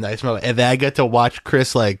a nice moment. And then I got to watch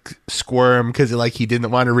Chris like squirm because like he didn't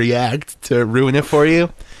want to react to ruin it for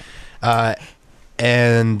you. So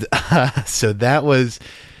that was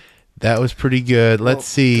pretty good. Let's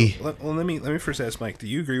see. Well, let me first ask Mike. Do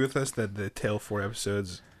you agree with us that the tail 4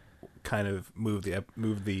 episodes kind of moved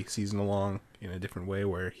the season along in a different way,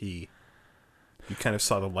 where you kind of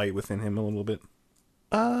saw the light within him a little bit?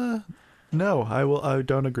 No, I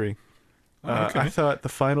don't agree. Okay. I thought the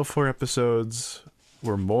final 4 episodes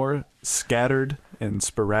were more scattered and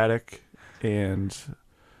sporadic and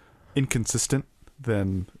inconsistent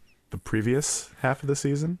than the previous half of the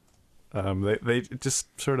season. They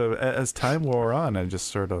just sort of, as time wore on, I just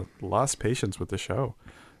sort of lost patience with the show,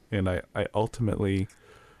 and I ultimately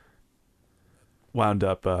wound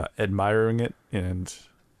up admiring it and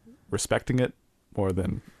respecting it more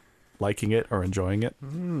than liking it or enjoying it.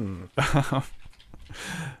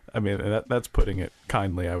 I mean, that's putting it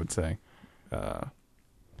kindly, I would say.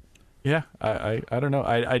 Yeah, I don't know.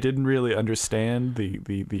 I didn't really understand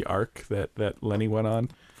the arc that Lenny went on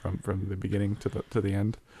from the beginning to the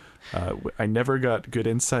end. I never got good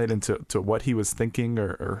insight into what he was thinking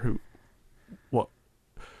or who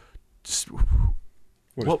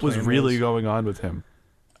what was really going on with him.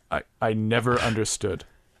 I never understood.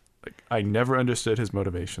 Like, I never understood his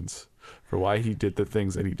motivations for why he did the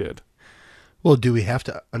things that he did. Well, do we have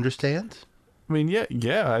to understand? I mean,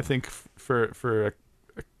 yeah. I think for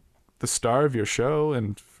the star of your show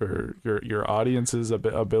and for your audience's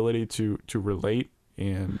ability to relate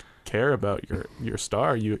and care about your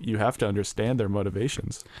star, you have to understand their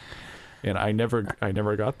motivations. And I never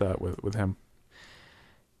got that with him.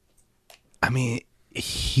 I mean,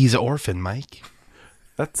 he's an orphan, Mike.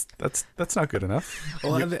 That's not good enough.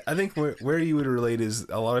 Well, I think where you would relate is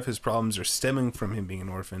a lot of his problems are stemming from him being an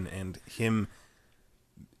orphan and him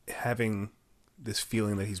having this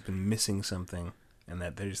feeling that he's been missing something, and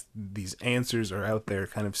that there's these answers are out there,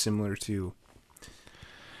 kind of similar to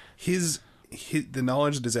the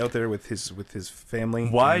knowledge that is out there with his family.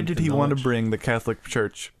 Why did he want to bring the Catholic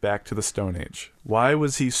Church back to the Stone Age? Why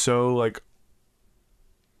was he so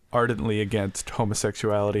ardently against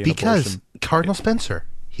homosexuality and because abortion? Cardinal Spencer,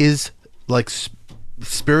 his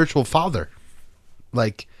spiritual father,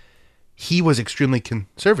 he was extremely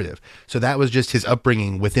conservative. So that was just his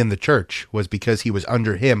upbringing within the church, was because he was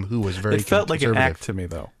under him, who was very conservative. It felt like an act to me,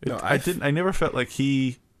 though. I never felt like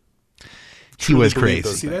he was crazy.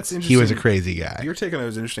 See, that's interesting. He was a crazy guy. Your take on it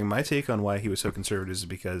was interesting. My take on why he was so conservative is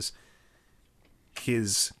because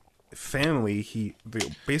his family,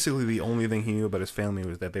 basically the only thing he knew about his family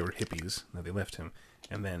was that they were hippies, that they left him.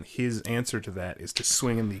 And then his answer to that is to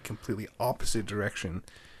swing in the completely opposite direction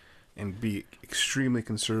and be extremely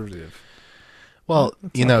conservative. Well,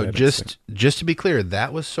 just to be clear,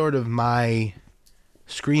 that was sort of my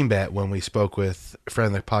screen bet when we spoke with a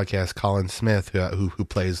friend of the podcast, Colin Smith, who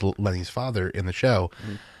plays Lenny's father in the show.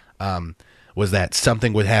 Was that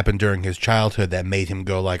something would happen during his childhood that made him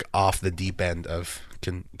go off the deep end of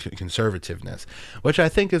conservativeness, which I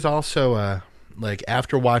think is also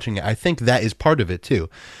after watching it, I think that is part of it too.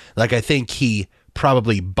 I think he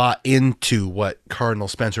probably bought into what Cardinal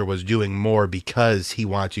Spencer was doing more because he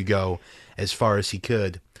wanted to go as far as he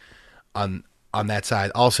could on that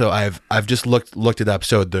side. Also, I've just looked it up.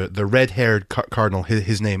 So the red-haired cardinal,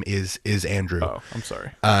 his name is Andrew. Oh, I'm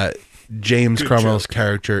sorry. James Cromwell's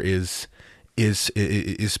character is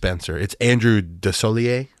Spencer. It's Andrew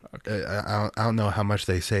Desaulliers. Okay. I don't know how much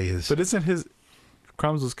they say his. But isn't his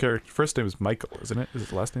Cromwell's character first name is Michael, isn't it? Is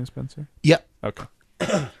his last name Spencer? Yep. Okay.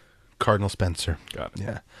 Cardinal Spencer. Got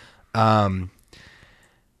it. Yeah.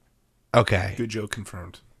 Okay. Good joke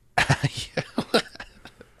confirmed.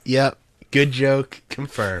 Yep. Good joke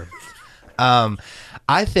confirmed.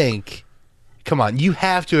 I think, come on, you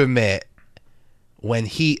have to admit, when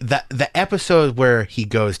the episode where he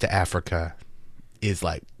goes to Africa is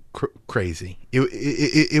crazy.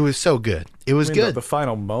 It was so good. It was good. The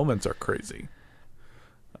final moments are crazy.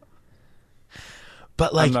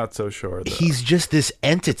 But I'm not so sure. He's just this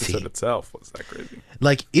entity. The episode itself was that crazy.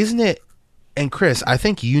 Isn't it? And Chris, I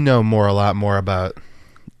think you know a lot more about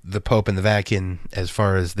the Pope and the Vatican as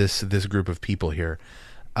far as this group of people here.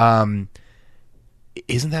 Isn't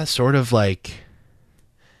that sort of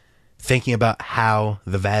thinking about how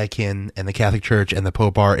the Vatican and the Catholic Church and the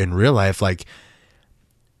Pope are in real life?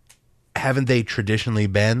 Haven't they traditionally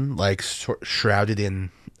been shrouded in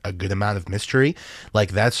a good amount of mystery?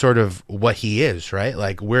 That's sort of what he is, right?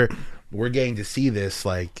 We're getting to see this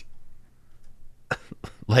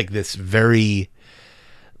this very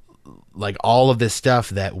all of this stuff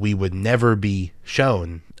that we would never be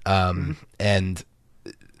shown, and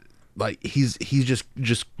he's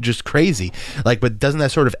just crazy. But doesn't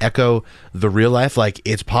that sort of echo the real life?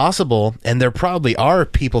 It's possible, and there probably are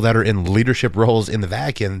people that are in leadership roles in the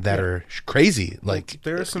Vatican that are crazy.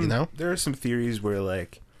 There are some theories where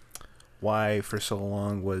why for so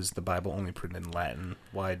long was the Bible only printed in Latin?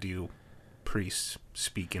 Why do priests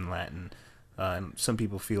speak in Latin? And some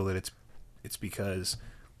people feel that it's because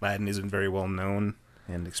Latin isn't very well known,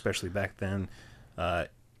 and especially back then,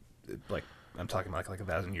 I'm talking like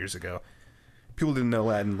 1,000 years ago, people didn't know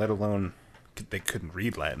Latin, let alone they couldn't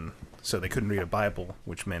read Latin, so they couldn't read a Bible,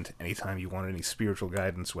 which meant anytime you wanted any spiritual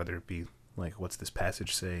guidance, whether it be what's this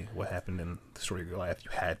passage say, what happened in the story of Goliath, you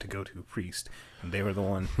had to go to a priest, and they were the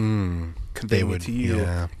one conveying it to you.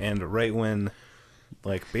 Yeah. And right when,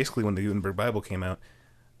 basically when the Gutenberg Bible came out,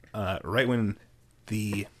 right when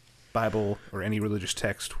the Bible or any religious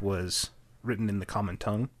text was written in the common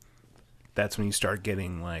tongue, that's when you start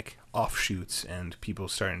getting offshoots and people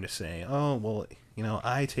starting to say, oh, well,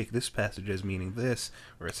 I take this passage as meaning this,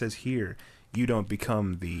 or it says here, you don't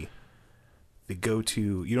become the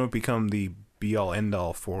go-to, you don't become the be-all,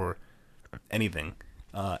 end-all for anything.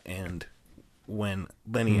 And when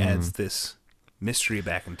Lenny adds this mystery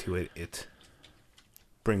back into it, it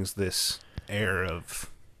brings this air of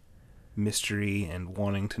mystery and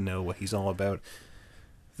wanting to know what he's all about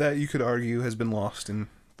that you could argue has been lost in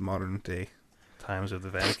the modern day times of the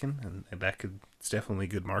Vatican, and it's definitely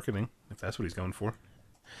good marketing if that's what he's going for.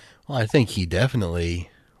 Well, I think he definitely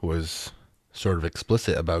was sort of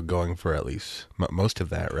explicit about going for at least most of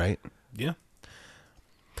that, right? Yeah.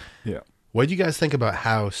 What do you guys think about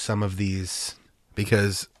how some of these,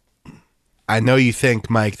 because I know you think,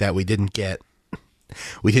 Mike, that we didn't get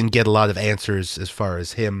a lot of answers as far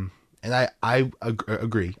as him, and I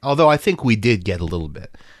agree. Although I think we did get a little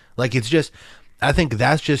bit. Like, it's just, I think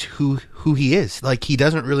that's just who he is. Like, he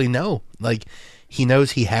doesn't really know. Like, he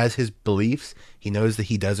knows he has his beliefs. He knows that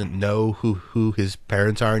he doesn't know who his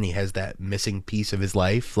parents are, and he has that missing piece of his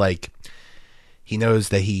life. Like, he knows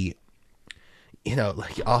that he,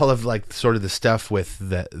 like all of like sort of the stuff with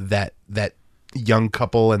that young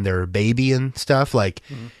couple and their baby and stuff. Like,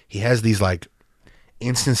 he has these like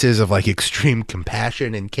instances of like extreme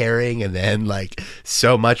compassion and caring, and then like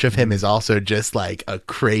so much of him is also just like a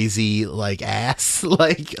crazy like ass.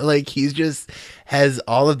 like he's just has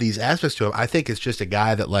all of these aspects to him. I think it's just a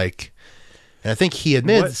guy that like, and I think he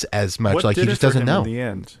admits as much, like he just doesn't know. In the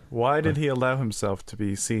end, why did he allow himself to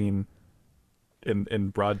be seen in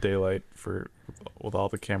broad daylight with all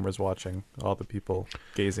the cameras watching, all the people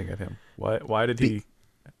gazing at him? Why did he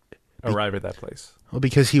arrive at that place? Well,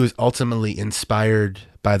 because he was ultimately inspired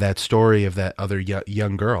by that story of that other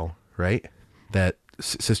young girl, right? That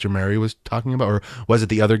Sister Mary was talking about, or was it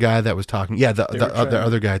the other guy that was talking? Yeah, the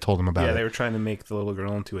other guy told him about it. Yeah, they were trying to make the little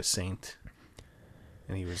girl into a saint,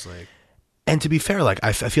 and he was like. And to be fair, like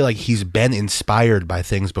I feel like he's been inspired by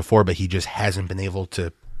things before, but he just hasn't been able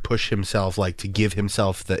to push himself, like to give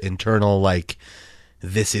himself the internal like,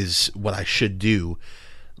 this is what I should do,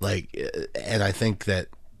 like. And I think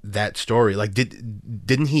that story, like,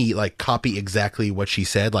 didn't he like copy exactly what she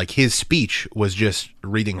said? Like, his speech was just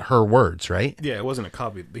reading her words, right? Yeah, it wasn't a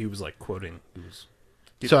copy. He was like quoting.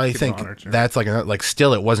 So I think that's like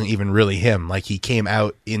still, it wasn't even really him. Like, he came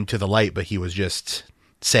out into the light, but he was just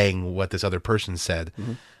saying what this other person said.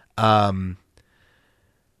 But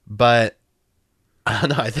I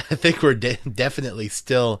don't know. I think we're definitely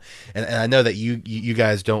still, and I know that you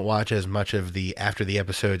guys don't watch as much of the after the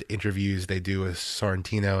episode interviews they do with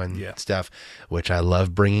Sorrentino and stuff, which I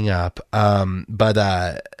love bringing up.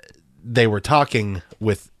 But they were talking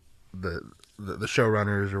with the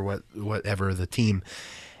showrunners or whatever, the team,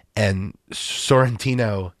 and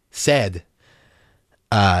Sorrentino said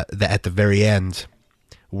that at the very end,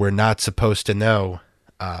 we're not supposed to know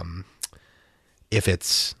if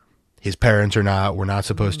it's his parents or not. We're not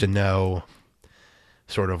supposed to know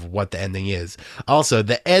sort of what the ending is. Also,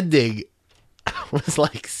 the ending was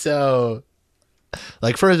like, so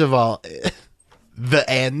like, first of all, the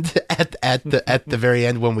end at the very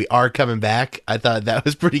end when we are coming back, I thought that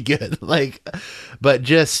was pretty good. Like, but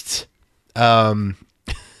just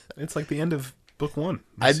it's like the end of book 1.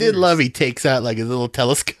 I did love he takes out like his little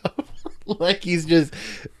telescope. Like, he's just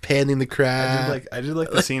panning the crowd. I did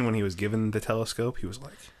like the scene when he was given the telescope. He was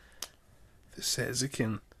like, this says it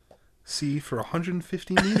can see for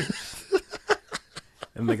 150 meters.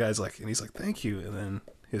 And the guy's like, and he's like, thank you. And then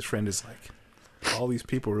his friend is like, all these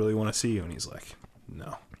people really want to see you. And he's like,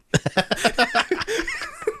 no.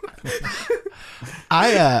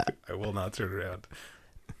 I will not turn around.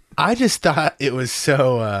 I just thought it was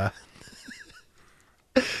so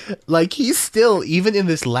like, he's still, even in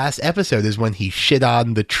this last episode is when he shit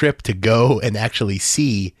on the trip to go and actually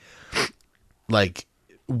see, like,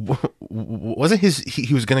 wasn't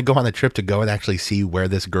he was going to go on a trip to go and actually see where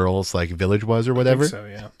this girl's like village was or whatever. I think so,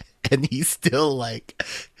 yeah. And he's still like,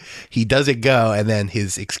 he doesn't go, and then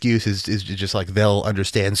his excuse is just like, they'll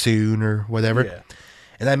understand soon or whatever. Yeah.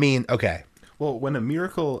 And I mean, okay. Well, when a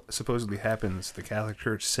miracle supposedly happens, the Catholic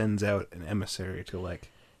Church sends out an emissary to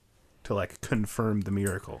confirm the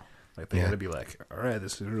miracle. Like, they got to be like, all right,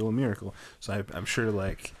 this is a real miracle. So I'm sure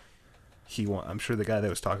like I'm sure the guy that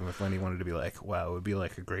was talking with Lenny wanted to be like, wow, it would be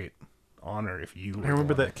like a great honor if you were. I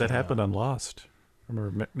remember that happened on Lost. I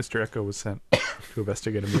remember Mr. Echo was sent to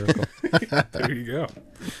investigate a miracle. There you go.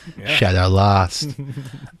 Yeah. Shout out Lost.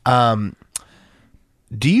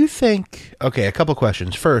 Do you think, okay, a couple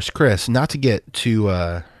questions. First, Chris, not to get too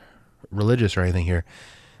religious or anything here,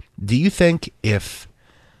 do you think if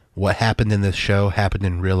what happened in this show happened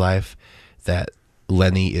in real life, that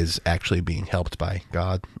Lenny is actually being helped by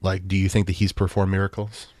God? Like, do you think that he's performed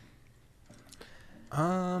miracles?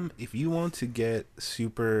 If you want to get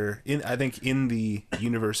I think in the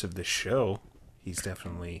universe of this show, he's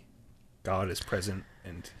definitely, God is present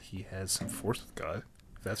and he has some force with God,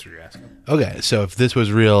 if that's what you're asking. Okay, so if this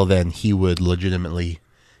was real, then he would legitimately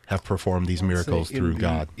have performed these miracles through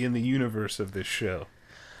God. In the universe of this show.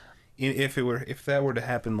 If that were to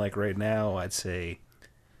happen like right now, I'd say,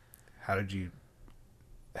 how could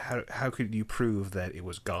you prove that it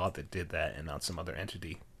was God that did that and not some other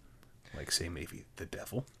entity? Like, say, maybe the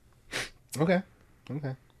devil. Okay.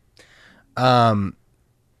 Even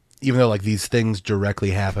though, like, these things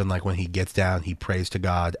directly happen, like when he gets down, he prays to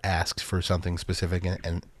God, asks for something specific,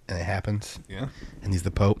 and it happens. Yeah. And he's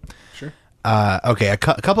the Pope. Sure. Okay, a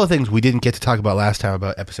couple of things we didn't get to talk about last time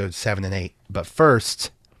about episodes 7 and 8. But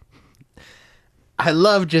first, I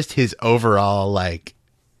love just his overall, like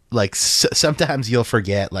sometimes you'll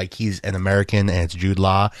forget, like, he's an American and it's Jude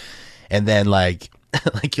Law. And then, like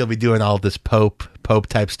he'll be doing all this Pope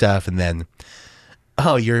type stuff, and then,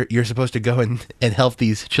 oh, you're supposed to go and help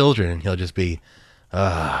these children, and he'll just be,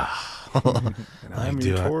 and I'm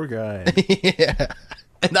your tour guide. yeah.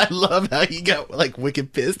 And I love how he got like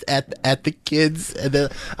wicked pissed at the kids, and then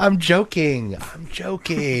I'm joking.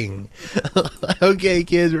 Okay,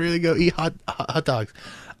 kids, we're gonna go eat hot dogs.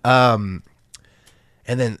 And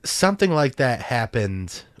then something like that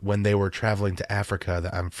happened when they were traveling to Africa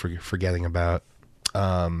that I'm forgetting about.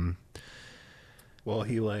 Well,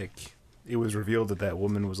 it was revealed that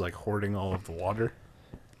woman was like hoarding all of the water,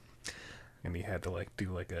 and he had to like do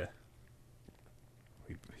like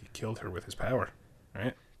he killed her with his power,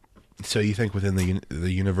 right? So you think within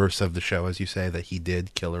the universe of the show, as you say, that he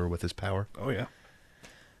did kill her with his power? Oh yeah.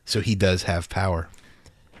 So he does have power.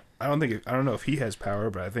 I don't know if he has power,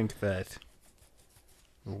 but I think that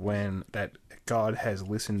that God has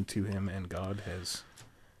listened to him and God has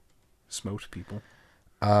smote people.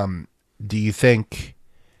 Do you think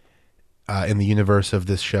in the universe of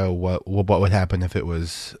this show, what would happen if it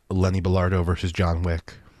was Lenny Belardo versus John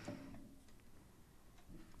Wick?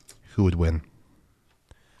 Who would win?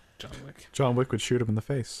 John Wick. John Wick would shoot him in the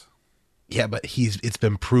face. Yeah, but it's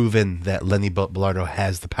been proven that Lenny Belardo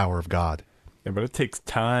has the power of God. Yeah, but it takes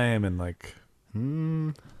time and like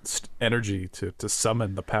energy to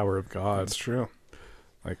summon the power of God. That's true.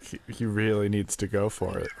 Like he really needs to go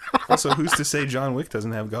for it. Also, who's to say John Wick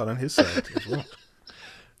doesn't have God on his side as well?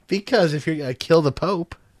 Because if you're gonna kill the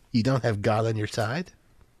Pope, you don't have God on your side.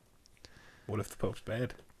 What if the Pope's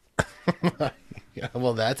bad? Yeah,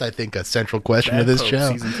 well, that's, I think, a central question Bad of this Pope,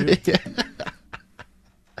 show. Season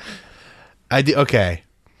 2. Okay.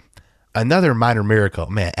 Another minor miracle.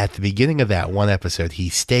 Man, at the beginning of that one episode, he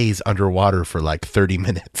stays underwater for like 30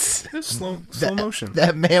 minutes. It's slow motion.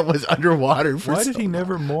 That man was underwater for Why did he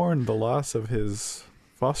never mourn the loss of his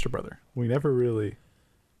foster brother? We never really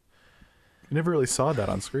saw that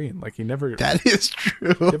on screen. Like he never. That is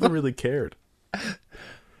true. Never really cared.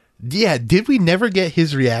 Yeah, did we never get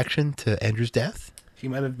his reaction to Andrew's death? He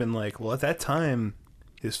might have been like, well, at that time,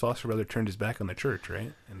 his foster brother turned his back on the church,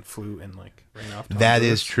 right? And flew and like ran off. That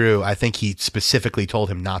is true. I think he specifically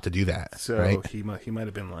told him not to do that. So right? he might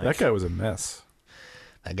have been like, That guy was a mess.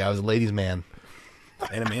 That guy was a ladies' man.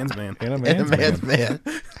 And a man's man. And a And a man's man.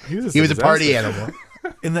 He was He was a party animal.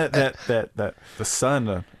 And that the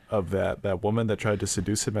son of that woman that tried to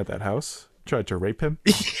seduce him at that house tried to rape him.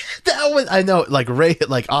 That was, I know, like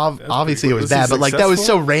obviously it was bad, but like that was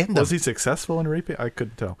so random. Was he successful in raping? I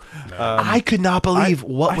couldn't tell. No. I could not believe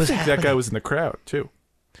what was I think happening. that guy was in the crowd too.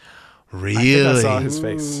 Really? I saw his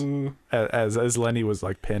face as Lenny was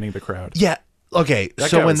like panning the crowd. Yeah. Okay. That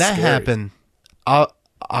So guy when was that scary. happened,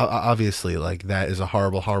 obviously, like that is a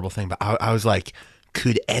horrible thing. But I was like,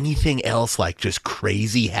 could anything else like just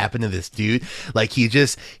crazy happen to this dude? Like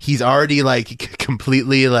he's already like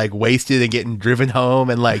completely like wasted and getting driven home,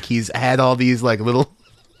 and like he's had all these like little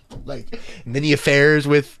like mini affairs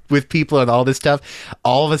with people and all this stuff.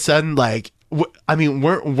 All of a sudden, like. I mean,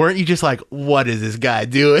 weren't you just like, what is this guy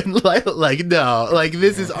doing? like no, like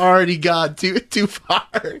this has already gone too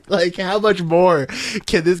far. Like, how much more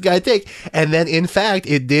can this guy take? And then, in fact,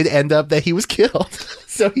 it did end up that he was killed.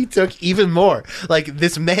 So he took even more. Like,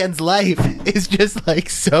 this man's life is just like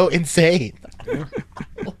so insane.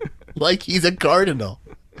 Like he's a cardinal.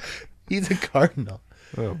 He's a cardinal.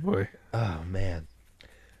 Oh boy. Oh man.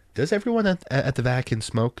 Does everyone at the Vatican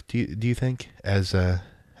smoke? Do you think as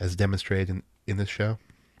demonstrated in this show?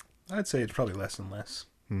 I'd say it's probably less and less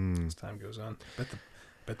as time goes on.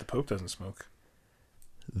 Bet the Pope doesn't smoke.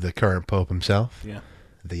 The current Pope himself? Yeah.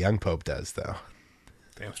 The young Pope does, though.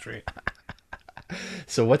 Damn straight.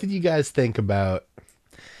 So what did you guys think about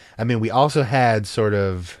I mean, we also had sort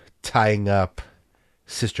of tying up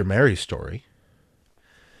Sister Mary's story.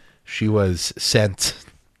 She was sent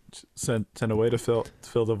away to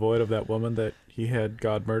fill the void of that woman that he had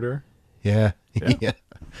God murder. Yeah. Yeah. Yeah.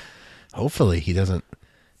 Hopefully he doesn't.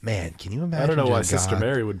 Man, can you imagine? I don't know why just Sister God-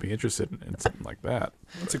 Mary would be interested in something like that.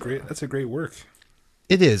 That's a great work.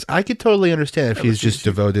 It is. I could totally understand if Yeah, she's but just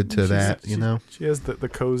devoted to that, you know? She has the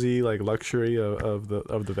cozy like luxury of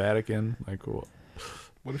the Vatican. Like, well,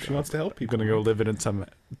 What if she wants to help people? gonna go live in some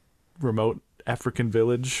remote African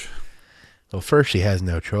village. Well, first, she has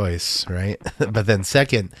no choice, right? But then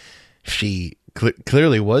second, she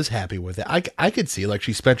clearly was happy with it. I could see, like,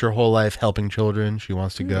 she spent her whole life helping children. She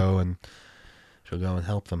wants to go, and she'll go and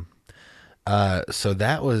help them. So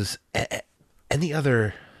that was... Any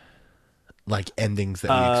other, like, endings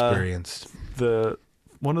that we experienced?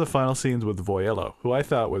 One of the final scenes with Voyello, who I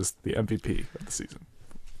thought was the MVP of the season.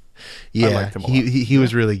 Yeah, liked him a lot. he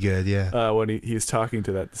was really good, yeah. When he's talking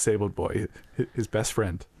to that disabled boy, his best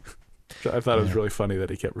friend. I thought it was really funny that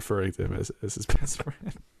he kept referring to him as his best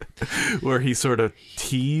friend, where he sort of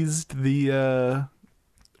teased the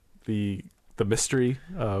mystery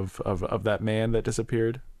of that man that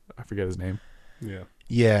disappeared. I forget his name. Yeah.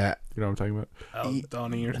 Yeah. You know what I'm talking about?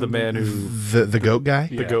 Donnie or The something. man who The goat guy?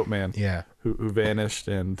 the goat man. Yeah. Who vanished,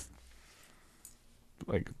 and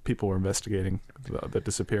like people were investigating the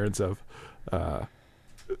disappearance of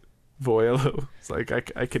Voyello. It's like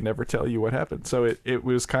I could never tell you what happened. So it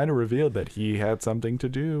was kind of revealed that he had something to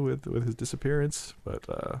do with his disappearance, but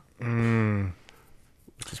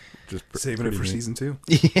just Saving it for season 2.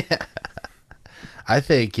 Yeah. I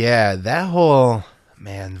think, yeah, that whole...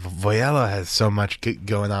 Man, Voyello has so much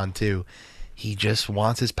going on, too. He just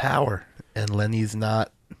wants his power, and Lenny's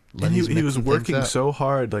not... And he was mixing working things up. so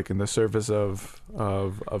hard, like in the service of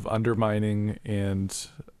undermining and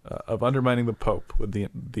undermining the Pope with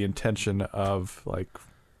the intention of like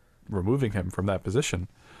removing him from that position.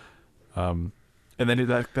 And then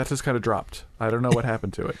that just kind of dropped. I don't know what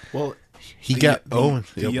happened to it. Well, He got owned.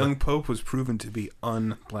 The young Pope was proven to be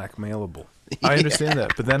unblackmailable. I understand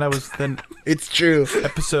that, but then It's true.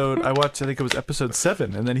 I watched. I think it was episode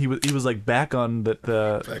 7, and then he was like back on the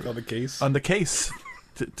Back on the case. on the case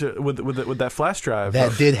with that flash drive.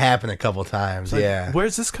 That did happen a couple times, Like, yeah.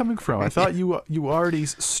 Where's this coming from? I thought you already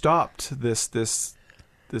stopped this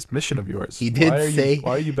mission of yours. He did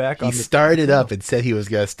why are you back he on the started up and said he was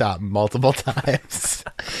going to stop multiple times.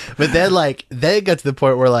 But then it got to the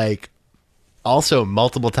point where like also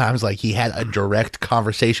multiple times like he had a direct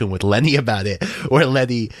conversation with Lenny about it, where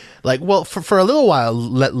Lenny for a little while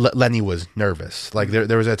Lenny was nervous. Like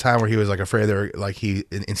there was a time where he was like afraid he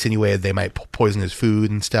insinuated they might poison his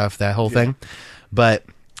food and stuff, that whole thing. But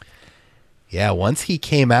yeah, once he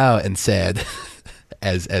came out and said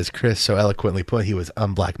as Chris so eloquently put, he was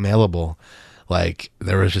unblackmailable, like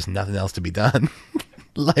there was just nothing else to be done.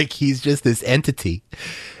 Like he's just this entity.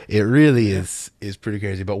 It really is pretty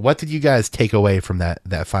crazy. But what did you guys take away from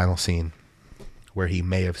that final scene where he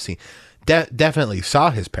may have seen definitely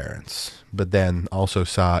saw his parents, but then also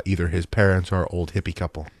saw either his parents or old hippie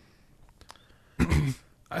couple?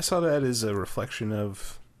 I saw that as a reflection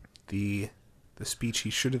of the speech he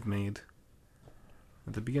should have made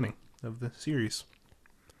at the beginning of the series,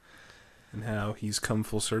 and how he's come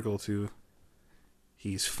full circle to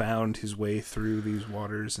he's found his way through these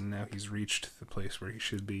waters, and now he's reached the place where he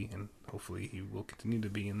should be, and hopefully he will continue to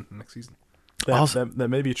be in the next season. That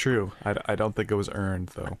may be true. I don't think it was earned,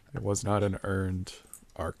 though. It was not an earned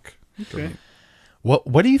arc. Okay.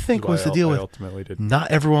 What do you think was the deal with ultimately did. not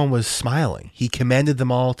everyone was smiling? He commanded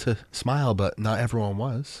them all to smile, but not everyone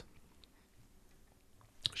was.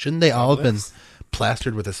 Shouldn't they all have been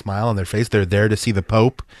plastered with a smile on their face? They're there to see the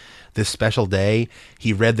Pope this special day.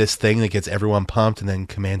 He read this thing that gets everyone pumped and then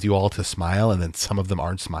commands you all to smile, and then some of them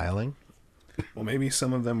aren't smiling. Well, maybe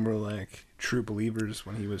some of them were like true believers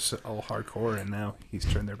when he was all hardcore, and now he's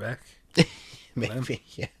turned their back. Maybe,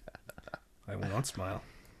 yeah. I will not smile.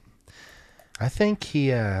 I think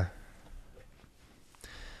he,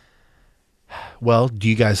 well, do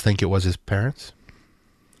you guys think it was his parents?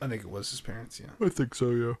 I think it was his parents, yeah. I think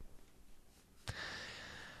so, yeah.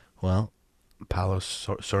 Well, Paolo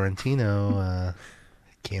Sorrentino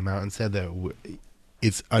came out and said that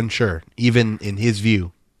it's unsure. Even in his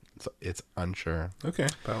view, it's unsure. Okay,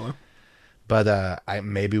 Paolo. But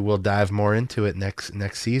maybe we'll dive more into it next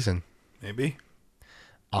season. Maybe.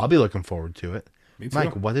 I'll be looking forward to it. Me too.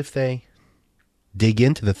 Mike, what if they dig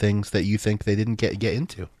into the things that you think they didn't get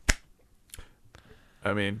into?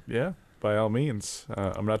 I mean, yeah, by all means.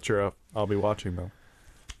 I'm not sure I'll be watching, though.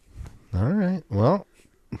 All right. Well,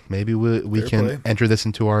 maybe we Fair can play. enter this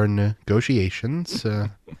into our negotiations.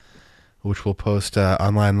 which we'll post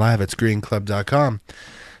online live at ScreeningClub.com.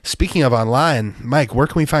 Speaking of online, Mike, where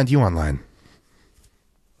can we find you online?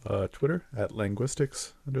 Twitter at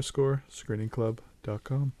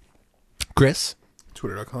linguistics_screeningclub.com. Chris?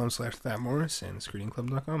 Twitter.com/ThatMorris and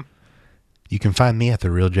ScreeningClub.com. You can find me at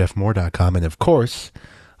therealjeffmoore.com. And of course,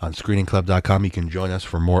 on ScreeningClub.com, you can join us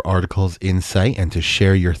for more articles, insight, and to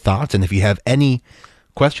share your thoughts. And if you have any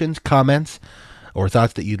questions, comments, or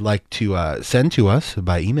thoughts that you'd like to send to us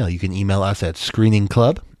by email, you can email us at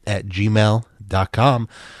screeningclub@gmail.com.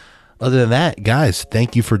 Other than that, guys,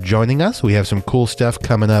 thank you for joining us. We have some cool stuff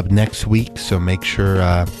coming up next week, so make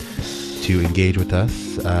sure to engage with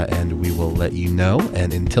us, and we will let you know.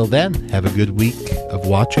 And until then, have a good week of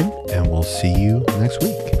watching, and we'll see you next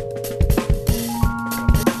week.